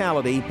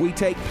hospitality, we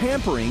take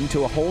pampering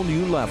to a whole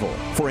new level.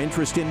 For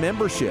interest in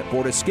membership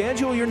or to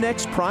schedule your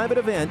next private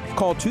event,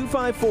 call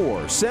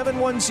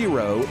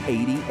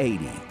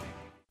 254-710-8080.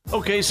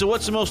 Okay, so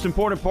what's the most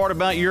important part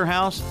about your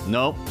house?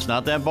 Nope, it's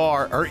not that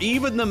bar or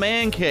even the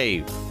man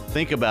cave.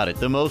 Think about it.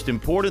 The most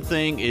important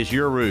thing is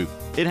your roof.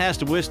 It has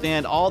to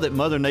withstand all that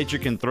Mother Nature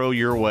can throw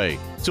your way.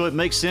 So it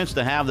makes sense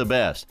to have the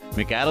best.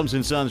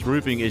 McAdams & Sons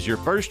Roofing is your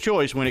first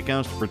choice when it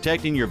comes to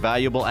protecting your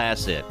valuable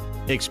asset.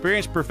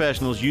 Experienced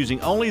professionals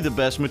using only the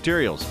best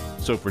materials.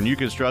 So for new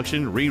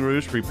construction,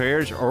 re-roofs,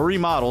 repairs, or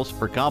remodels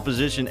for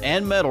composition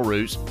and metal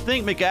roofs,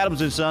 think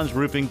McAdams & Sons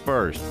Roofing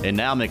first. And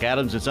now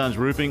McAdams & Sons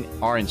Roofing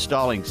are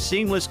installing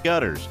seamless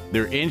gutters.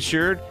 They're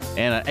insured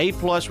and an A+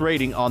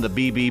 rating on the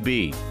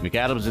BBB.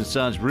 McAdams &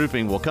 Sons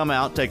Roofing will come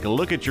out, take a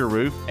look at your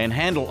roof, and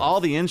handle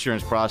all the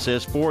insurance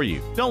process for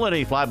you. Don't let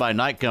any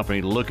fly-by-night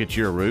company look at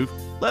your roof.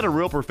 Let a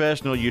real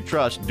professional you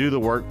trust do the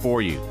work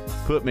for you.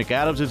 Put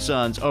McAdams &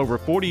 Sons over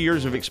 40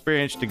 years of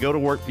experience to go to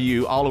work for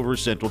you all over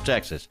Central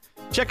Texas.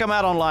 Check them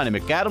out online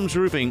at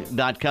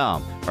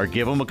McAdamsRoofing.com or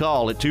give them a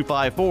call at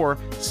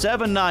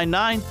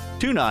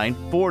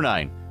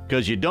 254-799-2949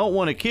 because you don't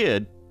want a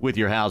kid with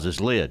your house's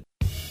lid.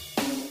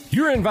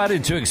 You're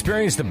invited to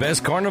experience the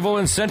best carnival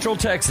in Central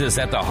Texas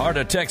at the Heart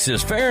of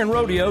Texas Fair and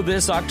Rodeo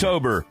this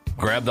October.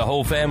 Grab the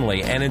whole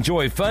family and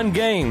enjoy fun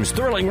games,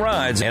 thrilling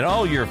rides, and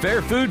all your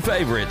fair food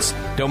favorites.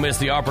 Don't miss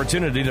the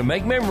opportunity to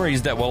make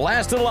memories that will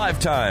last a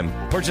lifetime.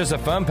 Purchase a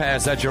fun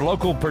pass at your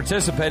local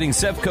participating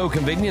CEFCO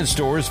convenience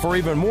stores for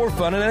even more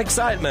fun and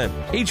excitement.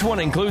 Each one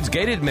includes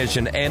gate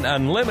admission and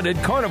unlimited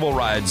carnival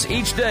rides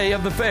each day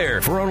of the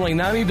fair for only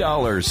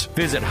 $90.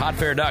 Visit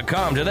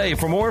hotfair.com today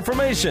for more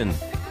information.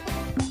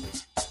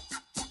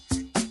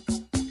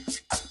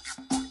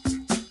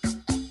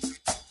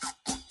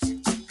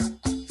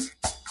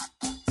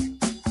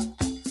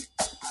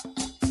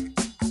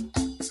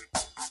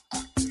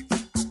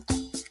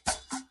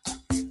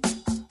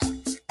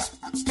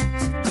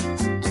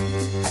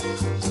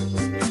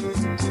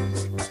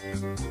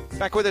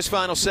 Back with this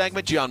final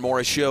segment, John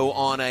Morris Show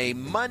on a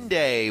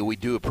Monday. We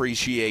do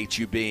appreciate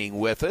you being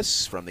with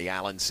us from the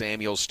Allen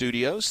Samuels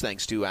Studios.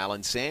 Thanks to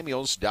Allen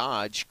Samuels,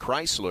 Dodge,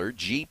 Chrysler,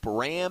 Jeep,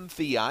 Ram,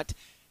 Fiat,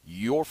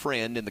 your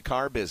friend in the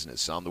car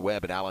business, on the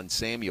web at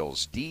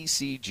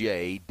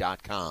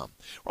AllenSamuelsDCJ.com.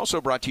 We're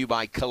also brought to you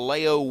by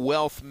Kaleo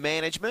Wealth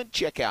Management.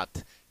 Check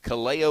out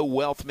Kaleo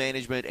Wealth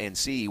Management and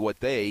see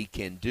what they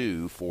can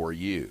do for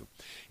you.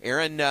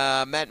 Aaron,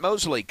 Matt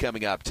Mosley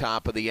coming up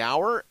top of the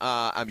hour.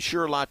 I'm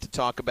sure a lot to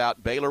talk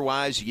about.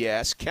 Baylor-wise,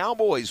 yes.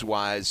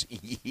 Cowboys-wise,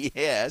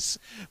 yes.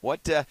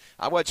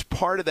 I watched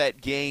part of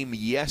that game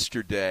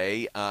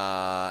yesterday,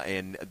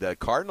 and the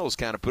Cardinals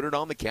kind of put it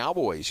on the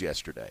Cowboys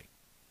yesterday.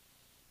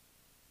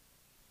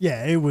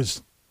 Yeah, it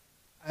was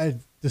a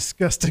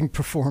disgusting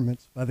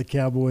performance by the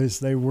Cowboys.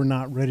 They were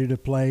not ready to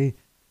play.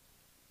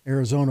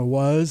 Arizona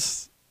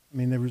was. I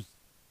mean,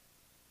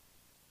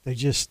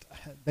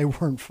 they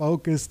weren't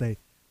focused. They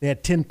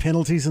had 10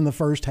 penalties in the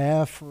first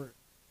half.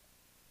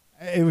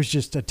 It was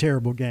just a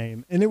terrible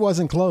game, and it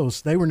wasn't close.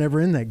 They were never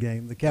in that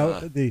game.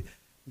 The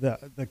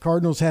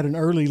Cardinals had an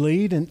early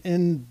lead,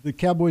 and the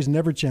Cowboys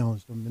never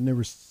challenged them. And there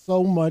was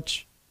so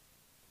much.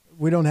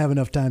 We don't have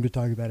enough time to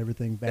talk about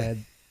everything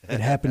bad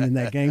that happened in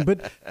that game,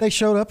 but they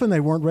showed up and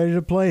they weren't ready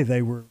to play.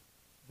 They were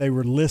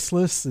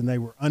listless and they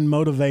were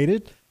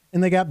unmotivated,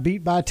 and they got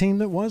beat by a team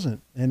that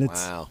wasn't. And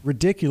it's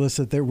ridiculous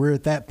that we're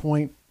at that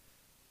point,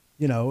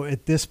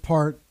 at this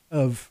part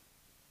of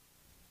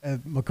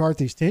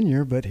McCarthy's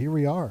tenure, but here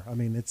we are. I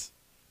mean,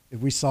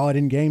 we saw it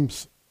in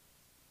games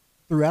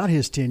throughout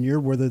his tenure,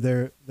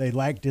 whether they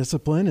lack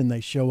discipline and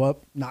they show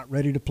up not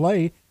ready to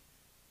play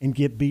and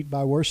get beat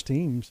by worse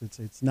teams.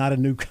 It's not a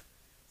new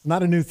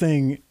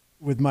thing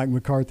with Mike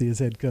McCarthy as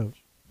head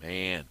coach.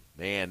 Man,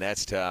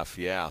 that's tough.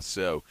 Yeah.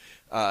 So,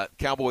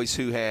 Cowboys,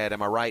 who had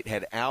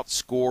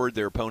outscored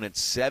their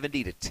opponents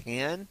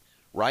 70-10,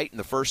 right, in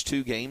the first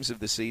two games of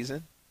the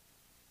season.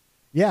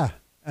 Yeah,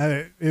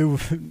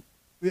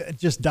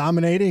 just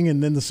dominating,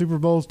 and then the Super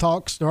Bowl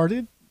talk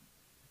started,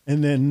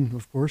 and then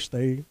of course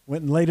they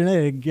went and laid an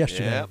egg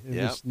yesterday.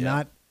 It was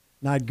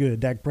not good.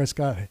 Dak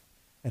Prescott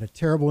had a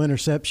terrible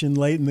interception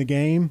late in the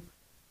game,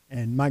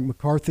 and Mike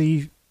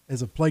McCarthy,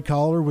 as a play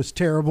caller, was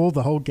terrible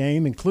the whole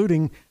game,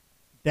 including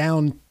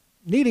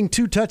needing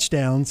 2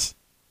 touchdowns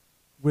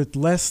with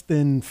less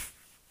than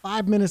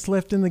 5 minutes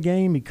left in the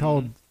game. He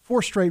called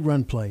 4 straight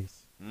run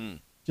plays,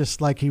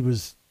 just like he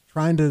was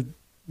trying to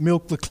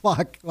milk the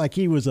clock like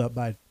he was up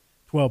by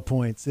 12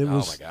 points. Oh,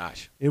 my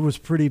gosh. It was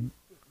pretty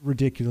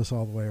ridiculous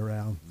all the way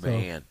around.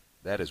 Man,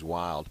 that is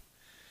wild.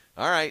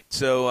 All right,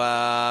 so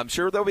I'm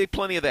sure there'll be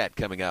plenty of that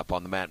coming up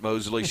on the Matt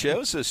Mosley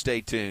Show, so stay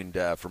tuned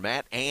for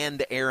Matt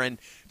and Aaron.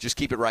 Just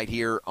keep it right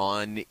here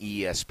on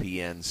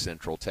ESPN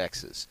Central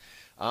Texas.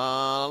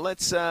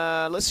 Let's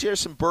share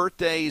some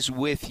birthdays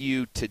with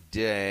you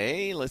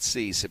today. Let's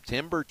see,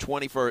 September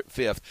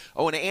 25th.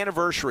 Oh, an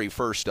anniversary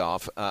first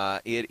off.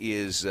 It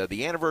is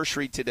the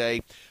anniversary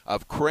today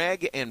of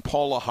Craig and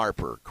Paula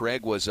Harper.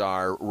 Craig was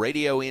our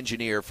radio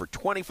engineer for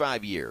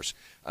 25 years.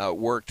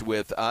 Worked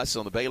with us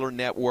on the Baylor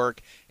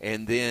Network,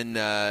 and then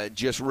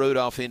just rode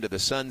off into the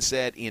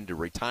sunset, into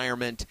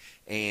retirement,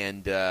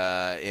 and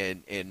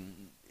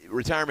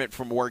retirement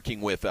from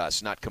working with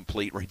us, not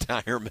complete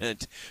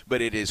retirement,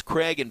 but it is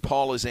Craig and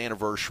Paula's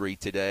anniversary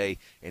today,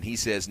 and he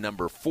says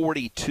number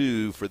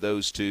 42 for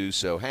those two,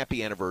 so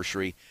happy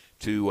anniversary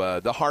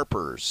to the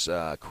Harpers,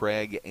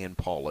 Craig and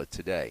Paula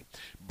today.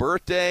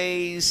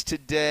 Birthdays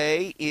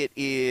today, it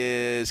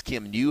is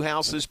Kim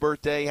Newhouse's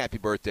birthday. Happy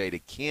birthday to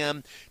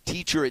Kim.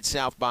 Teacher at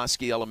South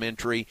Bosque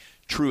Elementary.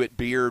 Truett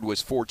Beard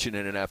was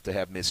fortunate enough to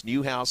have Miss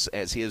Newhouse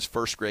as his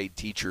first grade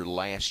teacher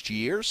last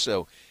year,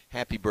 so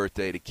happy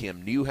birthday to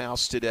Kim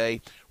Newhouse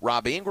today.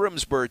 Rob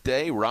Ingram's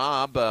birthday.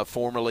 Rob,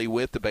 formerly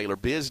with the Baylor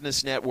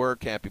Business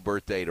Network. Happy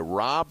birthday to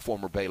Rob,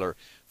 former Baylor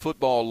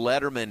football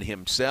letterman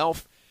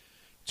himself.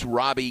 It's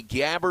Robbie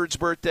Gabbard's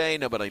birthday.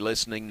 Nobody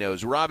listening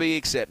knows Robbie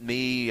except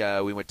me.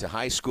 We went to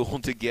high school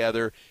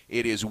together.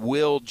 It is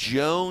Will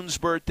Jones'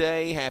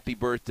 birthday. Happy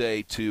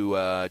birthday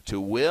to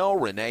Will.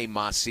 Renee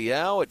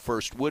Maciel at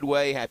First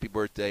Woodway. Happy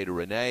birthday to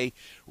Renee.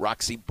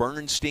 Roxy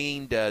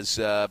Bernstein does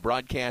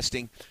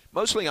broadcasting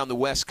mostly on the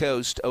West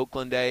Coast,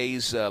 Oakland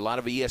A's, a lot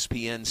of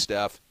ESPN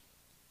stuff.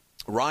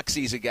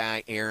 Roxy's a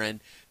guy,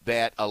 Aaron,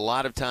 that a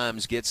lot of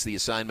times gets the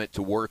assignment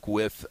to work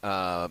with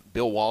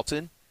Bill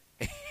Walton.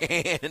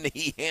 And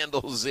he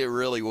handles it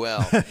really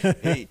well.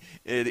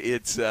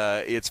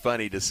 It's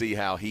funny to see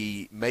how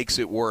he makes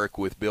it work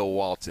with Bill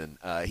Walton.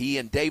 He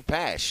and Dave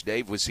Pasch.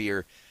 Dave was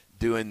here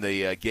doing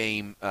the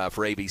game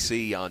for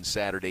ABC on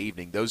Saturday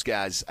evening. Those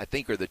guys, I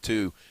think, are the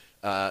two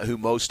who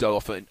most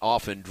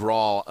often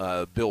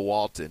draw Bill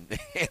Walton,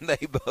 and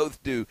they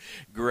both do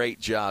great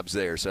jobs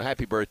there. So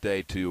happy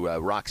birthday to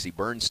Roxy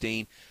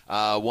Bernstein.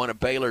 One of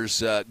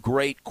Baylor's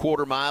great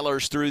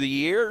quarter-milers through the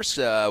years,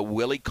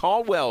 Willie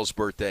Caldwell's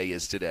birthday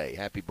is today.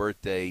 Happy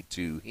birthday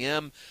to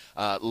him.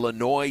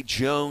 Lanoy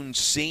Jones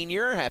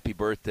Sr., happy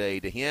birthday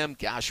to him.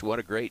 Gosh, what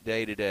a great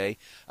day today.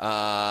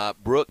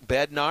 Brooke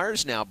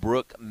Bednarz, now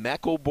Brooke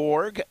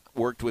Meckelborg,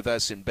 worked with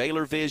us in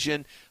Baylor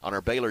Vision on our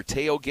Baylor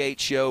Tailgate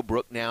show.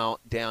 Brooke now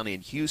down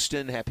in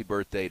Houston. Happy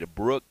birthday to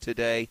Brooke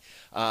today.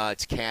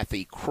 It's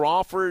Kathy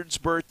Crawford's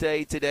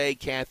birthday today.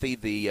 Kathy,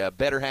 the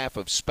better half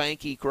of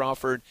Spanky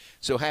Crawford.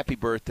 So happy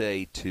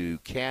birthday to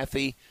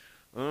Kathy.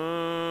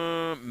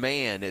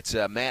 Man, it's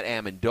Matt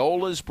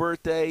Amendola's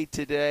birthday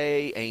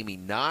today. Amy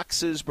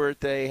Knox's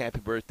birthday. Happy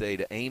birthday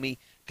to Amy.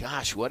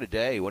 Gosh, what a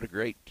day. What a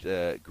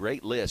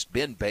great list.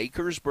 Ben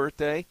Baker's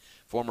birthday,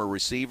 former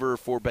receiver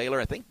for Baylor.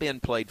 I think Ben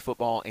played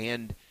football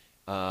and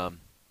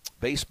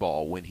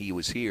baseball when he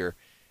was here.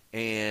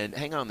 And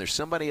hang on, there's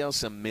somebody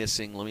else I'm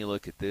missing. Let me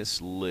look at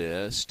this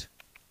list.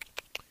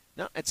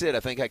 No, that's it. I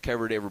think I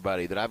covered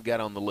everybody that I've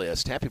got on the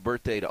list. Happy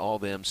birthday to all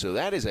them. So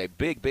that is a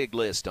big, big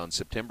list on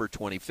September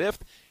 25th.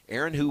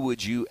 Aaron, who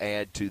would you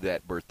add to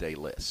that birthday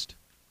list?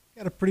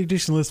 Got a pretty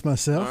decent list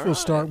myself. We'll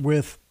start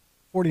with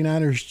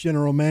 49ers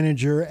general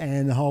manager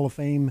and Hall of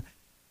Fame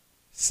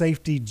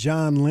safety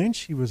John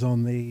Lynch. He was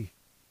on the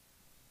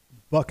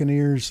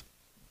Buccaneers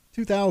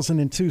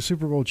 2002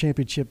 Super Bowl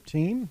championship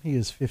team. He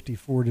is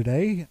 54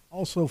 today.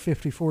 Also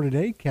 54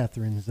 today,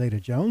 Catherine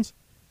Zeta-Jones.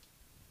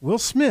 Will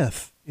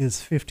Smith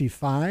is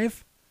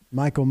 55.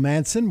 Michael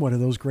Madsen, one of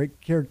those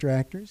great character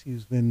actors.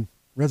 He's been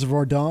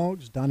Reservoir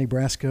Dogs, Donnie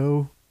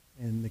Brasco,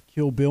 and the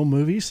Kill Bill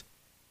movies.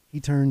 He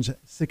turns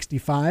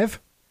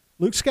 65.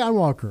 Luke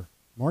Skywalker.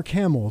 Mark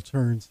Hamill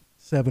turns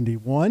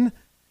 71.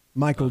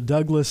 Michael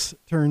Douglas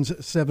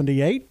turns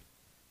 78.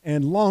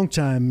 And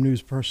longtime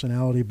news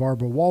personality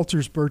Barbara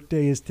Walters'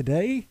 birthday is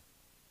today.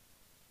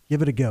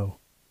 Give it a go.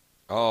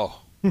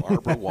 Oh,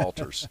 Barbara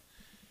Walters.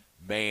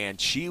 Man,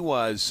 she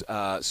was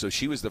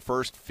she was the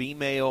first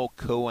female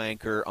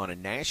co-anchor on a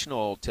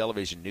national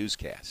television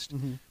newscast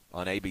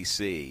on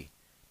ABC.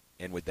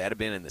 And would that have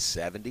been in the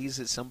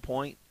 70s at some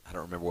point? I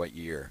don't remember what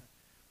year.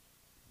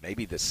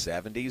 Maybe the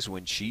 70s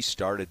when she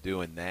started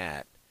doing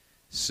that.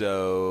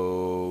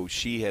 So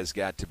she has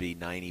got to be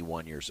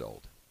 91 years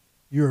old.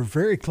 You're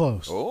very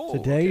close. Oh,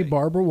 today, okay.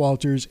 Barbara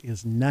Walters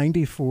is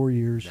 94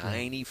 years old.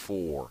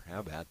 94. How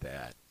about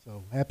that?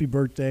 So happy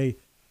birthday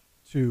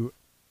to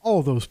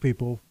all those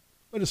people,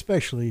 but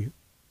especially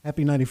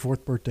happy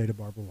 94th birthday to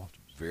Barbara Walters.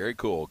 Very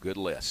cool. Good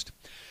list.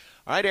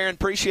 All right, Aaron,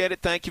 appreciate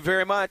it. Thank you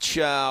very much.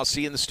 I'll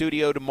see you in the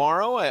studio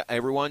tomorrow.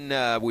 Everyone,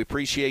 we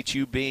appreciate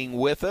you being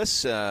with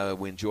us.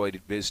 We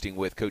enjoyed visiting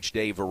with Coach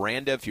Dave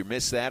Aranda. If you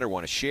missed that or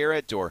want to share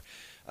it or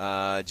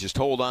just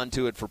hold on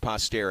to it for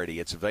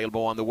posterity, it's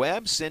available on the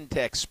web,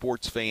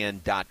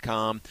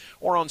 centexsportsfan.com,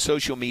 or on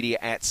social media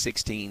at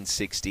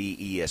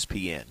 1660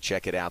 ESPN.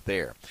 Check it out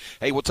there.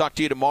 Hey, we'll talk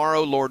to you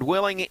tomorrow, Lord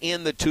willing,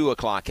 in the 2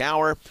 o'clock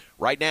hour.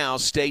 Right now,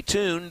 stay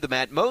tuned. The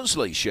Matt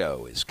Mosley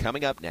Show is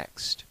coming up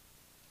next.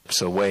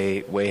 So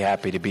way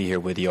happy to be here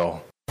with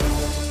y'all.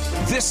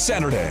 This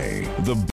Saturday, the